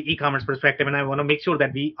difference from the e-commerce perspective, and I want to make sure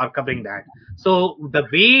that we are covering that. So the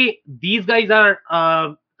way these guys are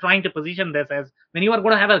trying to position this as when you are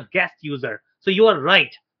going to have a guest user, so you are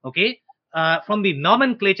right. Okay, from the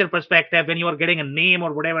nomenclature perspective, when you are getting a name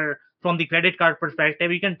or whatever from the credit card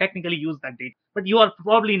perspective, you can technically use that data, but you are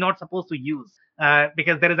probably not supposed to use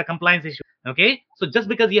because there is a compliance issue. Okay, so just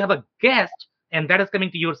because you have a guest and that is coming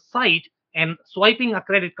to your site and swiping a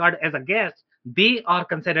credit card as a guest, they are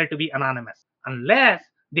considered to be anonymous unless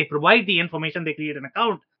they provide the information, they create an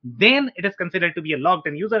account, then it is considered to be a logged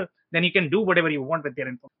in user. Then you can do whatever you want with their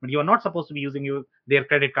info, but you are not supposed to be using their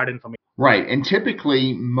credit card information. Right. And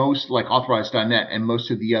typically most like Authorize.net and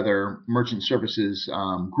most of the other merchant services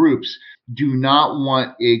groups do not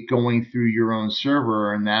want it going through your own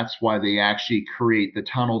server. And that's why they actually create the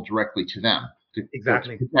tunnel directly to them to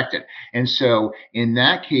protect it. And so in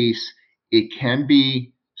that case, it can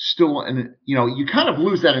be still, you kind of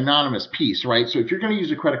lose that anonymous piece, right? So if you're going to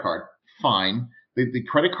use a credit card, fine. The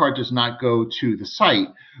credit card does not go to the site,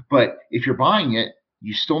 but if you're buying it,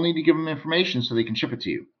 you still need to give them information so they can ship it to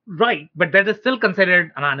you. Right, but that is still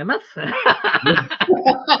considered anonymous.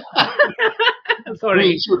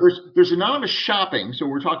 Sorry. So there's anonymous shopping. So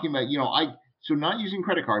we're talking about, so not using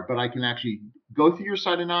credit card, but I can actually go through your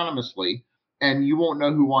site anonymously and you won't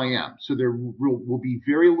know who I am. So there will be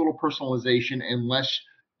very little personalization unless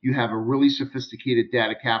you have a really sophisticated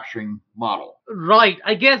data capturing model. Right.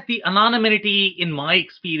 I guess the anonymity, in my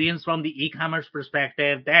experience from the e-commerce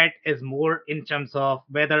perspective, that is more in terms of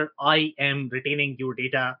whether I am retaining your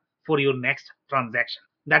data for your next transaction.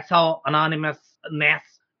 That's how anonymousness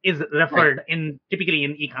is referred typically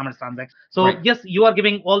in e-commerce transactions. So yes, you are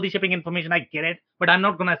giving all the shipping information. I get it, but I'm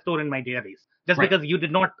not going to store in my database just because you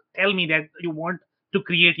did not tell me that you want to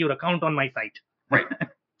create your account on my site. Right.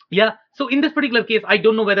 Yeah. So in this particular case, I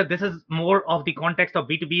don't know whether this is more of the context of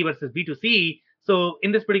B2B versus B2C. So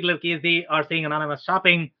in this particular case, they are saying anonymous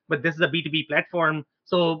shopping, but this is a B2B platform.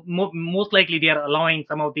 So most likely they are allowing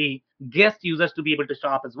some of the guest users to be able to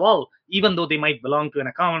shop as well, even though they might belong to an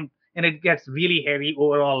account. And it gets really heavy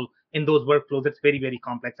overall in those workflows. It's very, very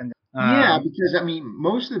complex. And because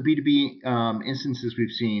most of the B2B instances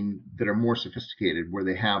we've seen that are more sophisticated, where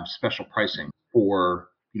they have special pricing for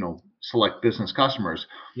select business customers.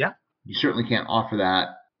 Yeah, you certainly can't offer that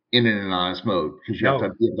in an anonymous mode because you have to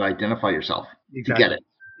be able to identify yourself to get it.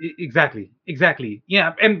 Exactly.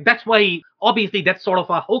 Yeah, and that's why obviously that's sort of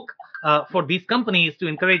a hook for these companies to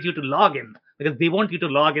encourage you to log in, because they want you to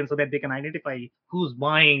log in so that they can identify who's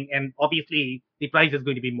buying, and obviously the price is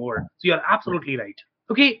going to be more. So you're absolutely right.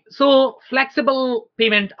 Okay, so flexible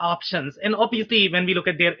payment options, and obviously when we look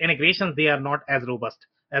at their integrations, they are not as robust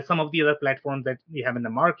as some of the other platforms that we have in the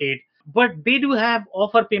market, but they do have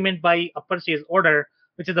offer payment by a purchase order,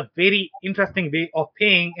 which is a very interesting way of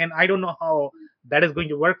paying, and I don't know how that is going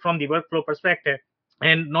to work from the workflow perspective,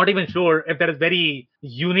 and not even sure if that is very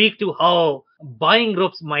unique to how buying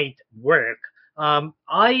groups might work.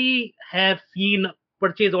 I have seen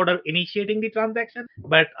purchase order initiating the transaction,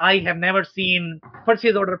 but I have never seen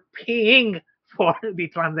purchase order paying for the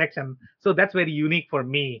transaction. So that's very unique for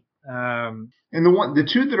me. And the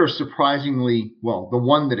two that are the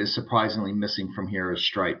one that is surprisingly missing from here is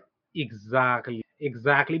Stripe. Exactly.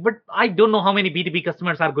 But I don't know how many B2B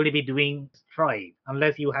customers are going to be doing Stripe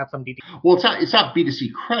unless you have some details. Well, it's not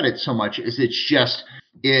B2C credit so much as it's just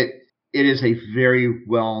it is a very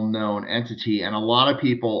well-known entity, and a lot of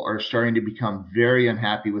people are starting to become very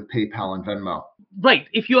unhappy with PayPal and Venmo. Right.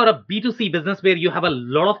 If you are a B2C business where you have a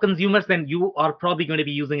lot of consumers, then you are probably going to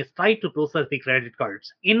be using Stripe to process the credit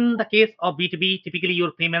cards. In the case of B2B, typically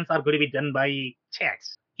your payments are going to be done by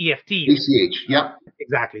checks, EFT. ACH, yep.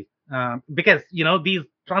 Exactly. Because, these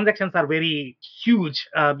transactions are very huge,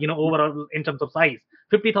 overall in terms of size.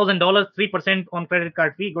 $50,000, 3% on credit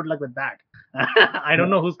card fee. Good luck with that. I don't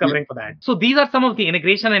know who's covering for that. So these are some of the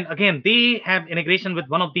integration. And again, they have integration with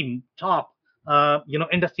one of the top,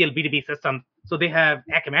 industrial B2B systems. So they have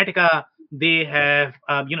Acumatica, they have,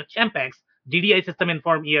 Champex, DDI System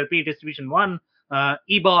Inform ERP Distribution One,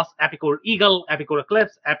 eBOS, Epicor Eagle, Epicor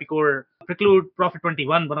Eclipse, Epicor Preclude, Profit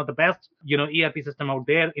 21, one of the best, ERP system out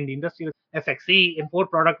there in the industry. SXC,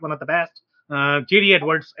 Import Product, one of the best. JD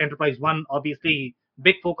Edwards, Enterprise One, obviously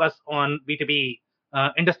big focus on B2B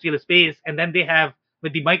industrial space. And then they have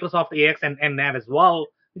with the Microsoft AX and NAV as well,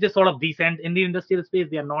 which is sort of decent in the industrial space.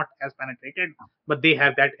 They are not as penetrated, but they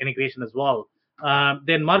have that integration as well.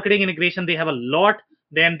 Then marketing integration, they have a lot.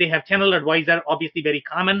 Then they have Channel Advisor, obviously very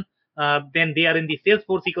common. Then they are in the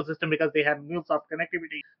Salesforce ecosystem because they have MuleSoft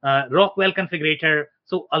connectivity, Rockwell Configurator.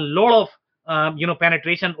 So a lot of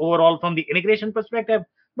penetration overall from the integration perspective.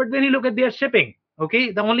 But when you look at their shipping,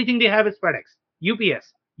 okay, the only thing they have is FedEx,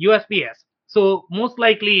 UPS, USPS. So most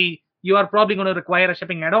likely you are probably going to require a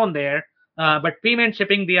shipping add-on there. But payment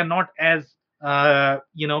shipping, they are not as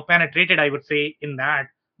penetrated, I would say, in that.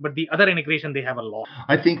 But the other integration, they have a lot.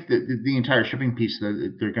 I think that the entire shipping piece,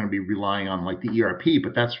 they're going to be relying on like the ERP,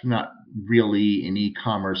 but that's not really an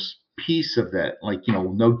e-commerce piece of that. Like,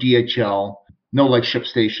 no DHL, no like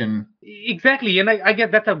ShipStation. Exactly, and I guess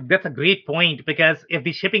that's a great point, because if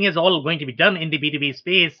the shipping is all going to be done in the B2B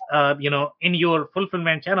space, in your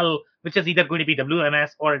fulfillment channel, which is either going to be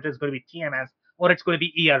WMS or it is going to be TMS or it's going to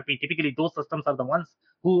be ERP. Typically, those systems are the ones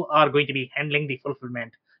who are going to be handling the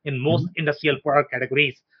fulfillment in most industrial product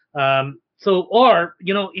categories.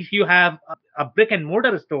 If you have a brick and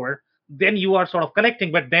mortar store, then you are sort of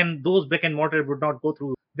collecting, but then those brick and mortar would not go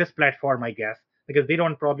through this platform, I guess, because they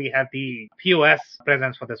don't probably have the POS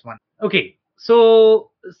presence for this one. Okay, so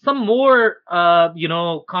some more,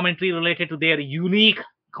 commentary related to their unique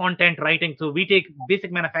content writing. So we take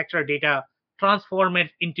basic manufacturer data, transform it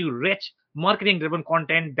into rich marketing-driven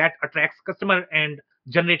content that attracts customer and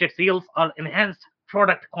generated sales, or enhanced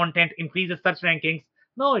product content increases search rankings.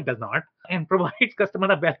 No, it does not, and provides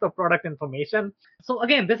customer a wealth of product information. So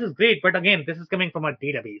again, this is great, but again, this is coming from a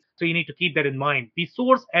database. So you need to keep that in mind. The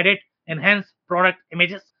source, edit, enhance product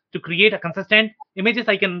images to create a consistent images.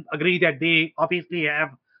 I can agree that they obviously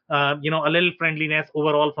have, a little friendliness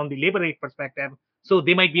overall from the labor rate perspective. So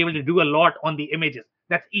they might be able to do a lot on the images.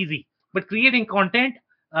 That's easy. But creating content,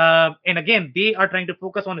 and again, they are trying to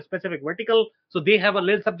focus on a specific vertical. So they have a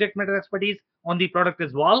little subject matter expertise on the product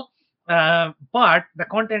as well. But the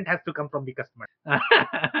content has to come from the customer.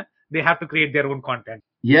 They have to create their own content.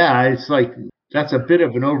 Yeah, it's like that's a bit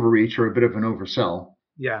of an overreach or a bit of an oversell.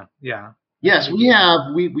 Yeah. Yes, we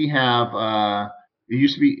have. It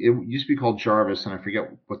used to be called Jarvis, and I forget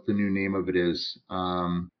what the new name of it is.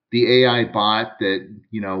 The AI bot that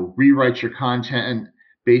rewrites your content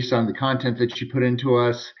based on the content that you put into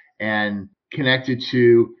us and connected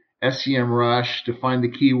to SEMrush to find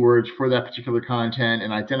the keywords for that particular content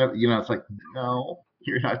and identify. It's like, no,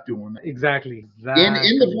 you're not doing that. Exactly.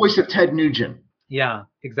 In the voice of Ted Nugent. Yeah,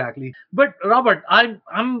 exactly. But Robert,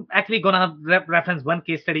 I'm actually gonna reference one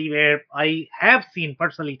case study where I have seen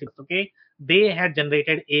personally. Okay, they had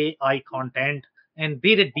generated AI content and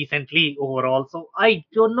they did decently overall. So I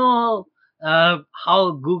don't know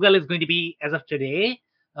how Google is going to be as of today.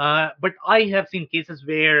 But I have seen cases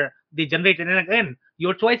where they generated, and again,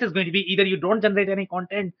 your choice is going to be either you don't generate any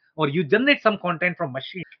content or you generate some content from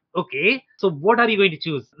machine. Okay, so what are you going to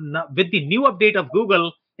choose? Now, with the new update of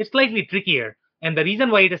Google, it's slightly trickier. And the reason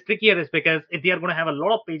why it is trickier is because if they are going to have a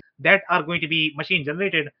lot of pages that are going to be machine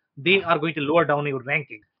generated, they are going to lower down your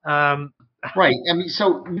ranking. Right. I mean,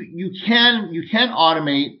 so you can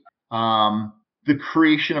automate the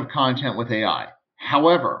creation of content with AI.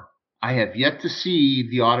 However, I have yet to see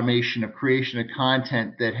the automation of creation of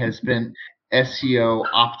content that has been SEO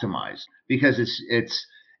optimized, because it's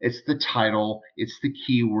the title, it's the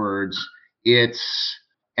keywords,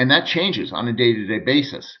 and that changes on a day-to-day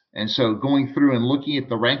basis. And so going through and looking at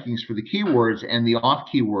the rankings for the keywords and the off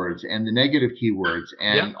keywords and the negative keywords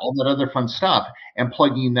and all that other fun stuff and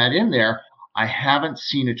plugging that in there, I haven't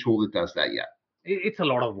seen a tool that does that yet. It's a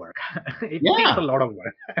lot of work. It takes a lot of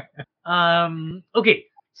work. Okay.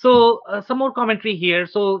 So some more commentary here.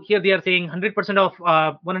 So here they are saying 100% of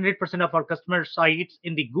our customer sites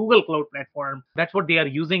in the Google Cloud Platform, that's what they are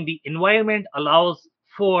using. The environment allows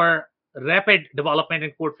for rapid development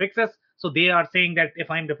and code fixes. So they are saying that if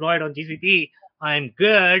I'm deployed on GCP, I'm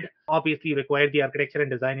good. Obviously require the architecture and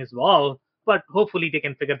design as well, but hopefully they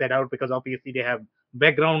can figure that out because obviously they have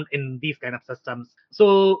background in these kind of systems.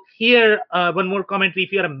 So here, one more commentary.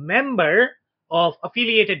 If you're a member of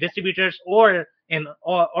affiliated distributors or an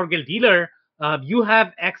Orgel dealer, you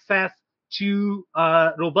have access to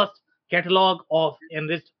a robust catalog of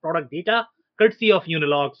enriched product data courtesy of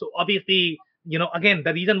Unilog. So obviously, again,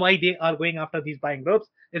 the reason why they are going after these buying groups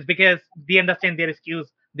is because they understand their SKUs,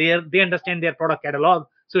 they understand their product catalog,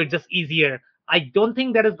 so it's just easier. I don't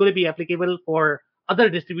think that is going to be applicable for other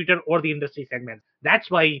distributor or the industry segments. That's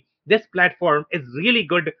why this platform is really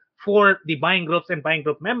good for the buying groups and buying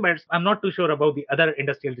group members. I'm not too sure about the other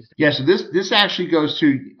industrial distributors. Yeah, so this actually goes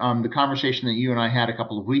to the conversation that you and I had a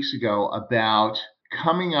couple of weeks ago about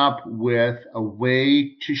coming up with a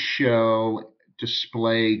way to show,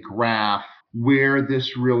 display, graph where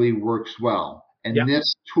this really works well. And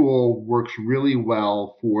this tool works really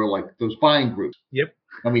well for like those buying groups. Yep.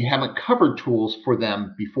 And we haven't covered tools for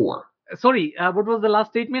them before. Sorry, what was the last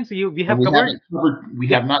statement? So we have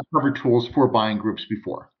not covered tools for buying groups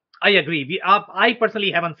before. I agree. I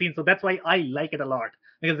personally haven't seen, so that's why I like it a lot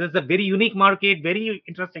because it's a very unique market, very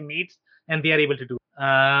interesting needs, and they are able to do.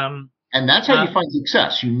 And that's how you find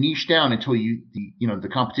success. You niche down until the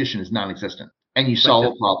competition is non-existent, and you solve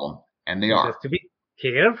a problem. And they are. Just to be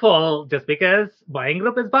careful, just because buying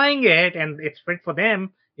group is buying it and it's fit for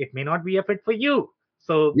them, it may not be a fit for you.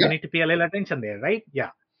 So you need to pay a little attention there, right? Yeah.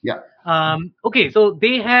 Yeah. Okay, so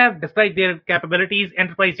they have described their capabilities: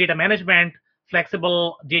 enterprise data management,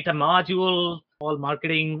 flexible data module, all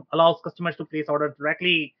marketing, allows customers to place orders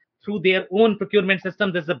directly through their own procurement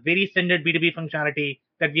system. This is a very standard B2B functionality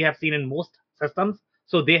that we have seen in most systems.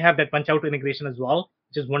 So they have that punch out integration as well,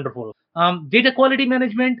 which is wonderful. Data quality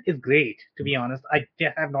management is great, to be honest. I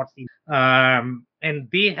have not seen. And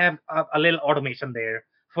they have a little automation there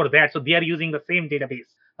for that. So they are using the same database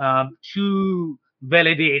to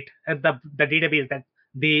validate the database that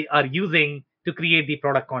they are using to create the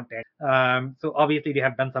product content. So obviously they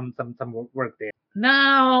have done some work there.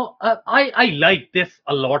 Now I like this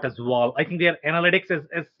a lot as well. I think their analytics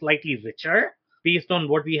is slightly richer based on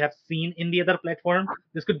what we have seen in the other platform.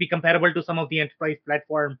 This could be comparable to some of the enterprise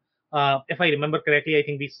platform. If I remember correctly, I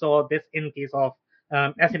think we saw this in case of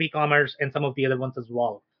SAP Commerce and some of the other ones as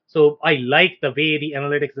well. So I like the way the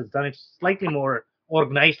analytics is done. It's slightly more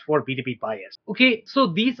organized for B2B buyers. Okay, so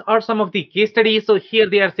these are some of the case studies. So here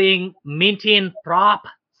they are saying maintain Prop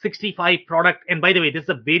 65 product. And by the way, this is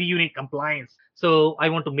a very unique compliance. So I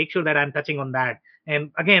want to make sure that I'm touching on that.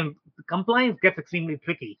 And again, compliance gets extremely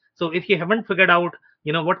tricky. So if you haven't figured out,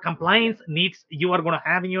 what compliance needs you are going to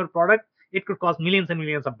have in your product, it could cost millions and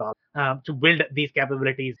millions of dollars to build these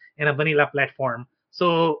capabilities in a vanilla platform.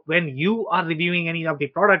 So when you are reviewing any of the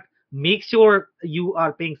product, make sure you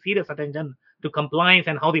are paying serious attention to compliance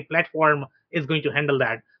and how the platform is going to handle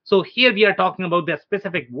that. So here we are talking about the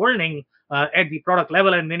specific warning at the product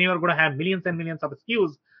level, and when you are going to have millions and millions of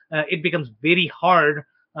SKUs, it becomes very hard.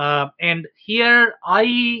 And here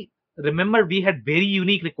I remember we had very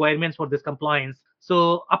unique requirements for this compliance.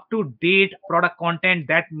 So up to date product content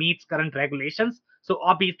that meets current regulations. So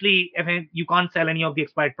obviously, if you can't sell any of the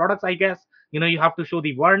expired products, I guess, you have to show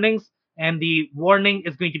the warnings, and the warning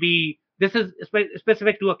is going to be, this is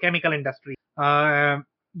specific to a chemical industry.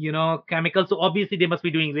 Chemicals. So obviously they must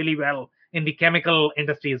be doing really well in the chemical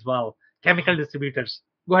industry as well. Chemical distributors.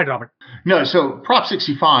 Go ahead, Robert. No, so Prop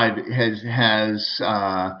 65 has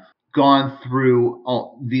gone through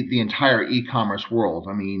the entire e-commerce world.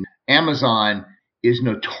 I mean, Amazon is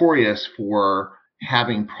notorious for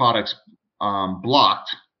having products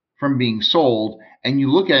blocked from being sold, and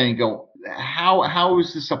you look at it and go, how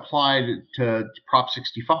is this applied to Prop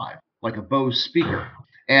 65? Like a Bose speaker.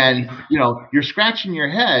 And, you're scratching your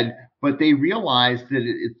head, but they realize that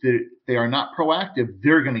if they are not proactive,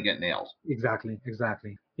 they're going to get nailed. Exactly.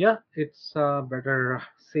 Yeah, it's better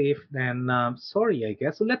safe than sorry, I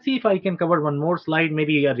guess. So let's see if I can cover one more slide,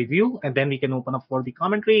 maybe a review, and then we can open up for the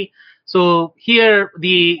commentary. So here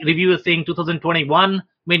the review is saying 2021,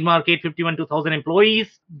 mid-market, 51,000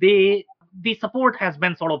 employees. The support has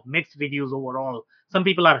been sort of mixed reviews overall. Some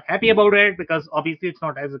people are happy about it because obviously it's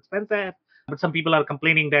not as expensive, but some people are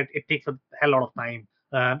complaining that it takes a hell lot of time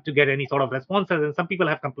to get any sort of responses. And some people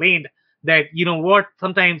have complained that,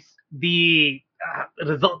 sometimes the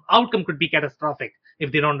result outcome could be catastrophic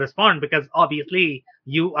if they don't respond, because obviously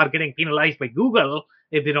you are getting penalized by Google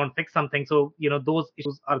if they don't fix something. So, those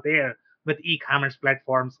issues are there with e-commerce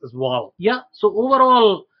platforms as well. Yeah. So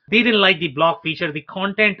overall, they didn't like the block feature. The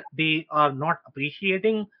content they are not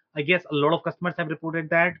appreciating. I guess a lot of customers have reported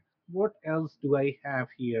that. What else do I have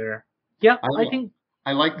here? Yeah, I think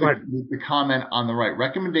I like the comment on the right.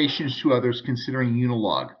 Recommendations to others considering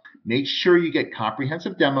Unilog. Make sure you get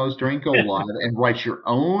comprehensive demos during Go Live and write your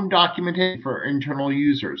own documentation for internal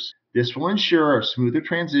users. This will ensure a smoother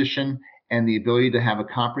transition and the ability to have a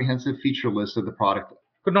comprehensive feature list of the product.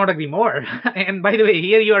 Could not agree more. And by the way,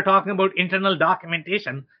 here you are talking about internal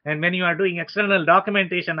documentation. And when you are doing external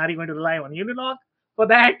documentation, are you going to rely on Unilog for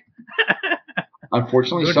that?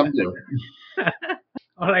 Unfortunately, some do.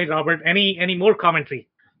 All right, Robert. Any more commentary?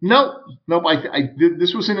 No.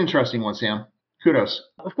 This was an interesting one, Sam. Kudos.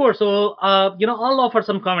 Of course. So, I'll offer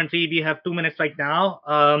some commentary. We have 2 minutes right now.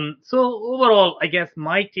 So overall, I guess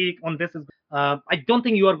my take on this is, I don't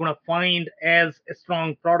think you are going to find as a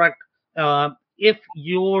strong product if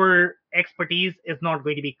your expertise is not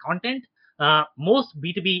going to be content. Most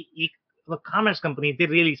B2B e-commerce companies, they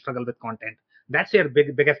really struggle with content. That's their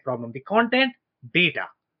biggest problem. The content, data.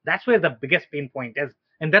 That's where the biggest pain point is.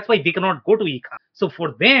 And that's why they cannot go to e-commerce. So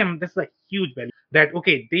for them, this is a huge value that,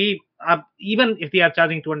 okay, they even if they are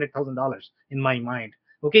charging $200,000 in my mind,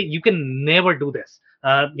 okay, you can never do this.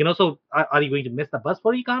 So are you going to miss the bus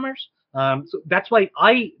for e-commerce? So that's why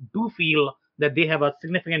I do feel that they have a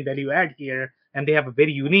significant value add here, and they have a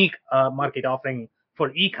very unique market offering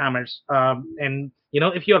for e-commerce. And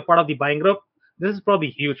if you are part of the buying group, this is probably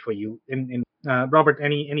huge for you. Robert,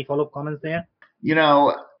 any follow-up comments there?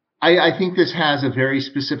 I think this has a very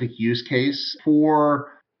specific use case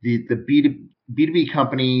for the B2B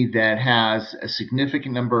company that has a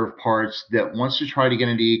significant number of parts that wants to try to get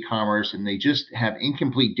into e-commerce, and they just have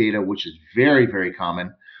incomplete data, which is very, very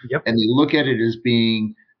common. Yep. And they look at it as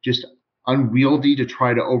being just unwieldy to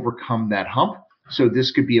try to overcome that hump. So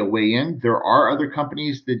this could be a way in. There are other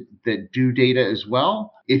companies that do data as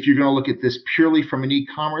well. If you're going to look at this purely from an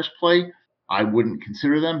e-commerce play, I wouldn't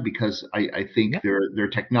consider them, because I think their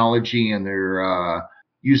technology and their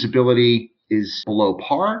usability is below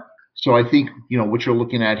par. So I think, what you're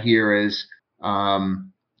looking at here is,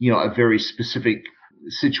 a very specific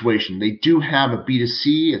situation. They do have a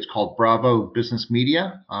B2C. It's called Bravo Business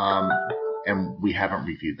Media. And we haven't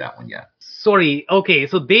reviewed that one yet. Sorry. Okay.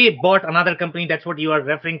 So they bought another company. That's what you are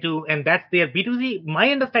referring to. And that's their B2C. My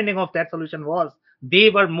understanding of that solution was they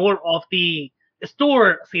were more of the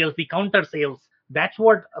store sales, the counter sales. That's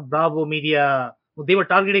what Bravo Media, they were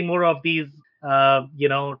targeting more of these, tile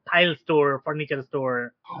store, furniture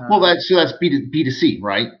store. Well, that's B2C,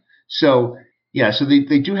 right? So, so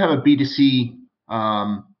they do have a B2C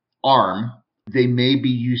arm. They may be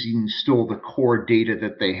using still the core data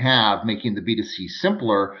that they have, making the B2C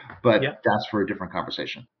simpler, but that's for a different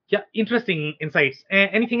conversation. Yeah, interesting insights.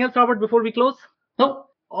 Anything else, Robert, before we close? Nope.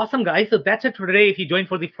 Awesome, guys. So that's it for today. If you joined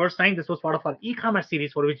for the first time, this was part of our e-commerce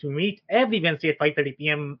series, for which we meet every Wednesday at 5:30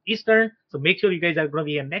 p.m. Eastern. So make sure you guys are going to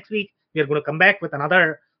be here next week. We are going to come back with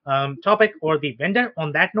another topic or the vendor.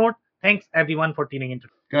 On that note, thanks everyone for tuning in.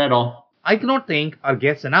 Good night, all. I cannot thank our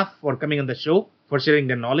guests enough for coming on the show, for sharing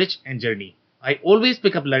their knowledge and journey. I always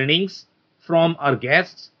pick up learnings from our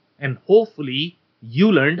guests, and hopefully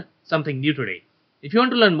you learned something new today. If you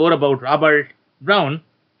want to learn more about Robert Brown,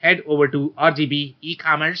 head over to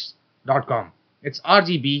rgbecommerce.com. It's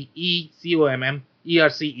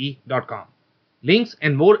rgbecommerce.com. Links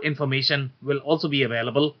and more information will also be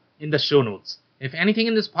available in the show notes. If anything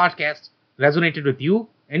in this podcast resonated with you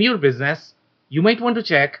and your business, you might want to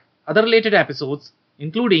check other related episodes,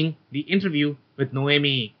 including the interview with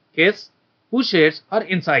Noemi Kiss, who shares her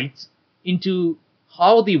insights into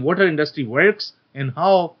how the water industry works and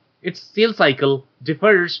how its sales cycle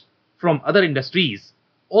differs from other industries.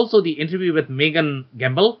 Also, the interview with Megan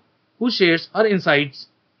Gamble, who shares her insights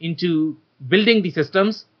into building the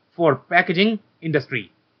systems for packaging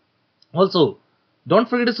industry. Also, don't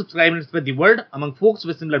forget to subscribe and spread the word among folks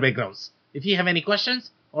with similar backgrounds. If you have any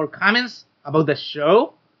questions or comments about the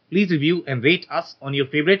show, please review and rate us on your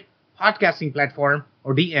favorite podcasting platform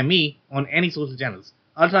or DM me on any social channels.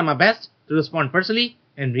 I'll try my best to respond personally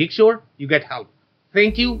and make sure you get help.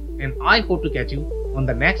 Thank you, and I hope to catch you on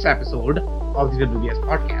the next episode of the WBS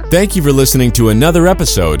Podcast. Thank you for listening to another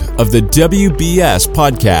episode of the WBS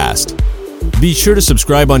Podcast. Be sure to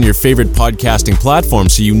subscribe on your favorite podcasting platform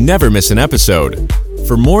so you never miss an episode.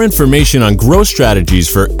 For more information on growth strategies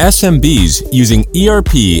for SMBs using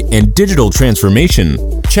ERP and digital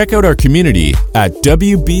transformation, check out our community at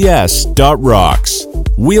WBS.rocks.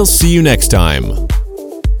 We'll see you next time.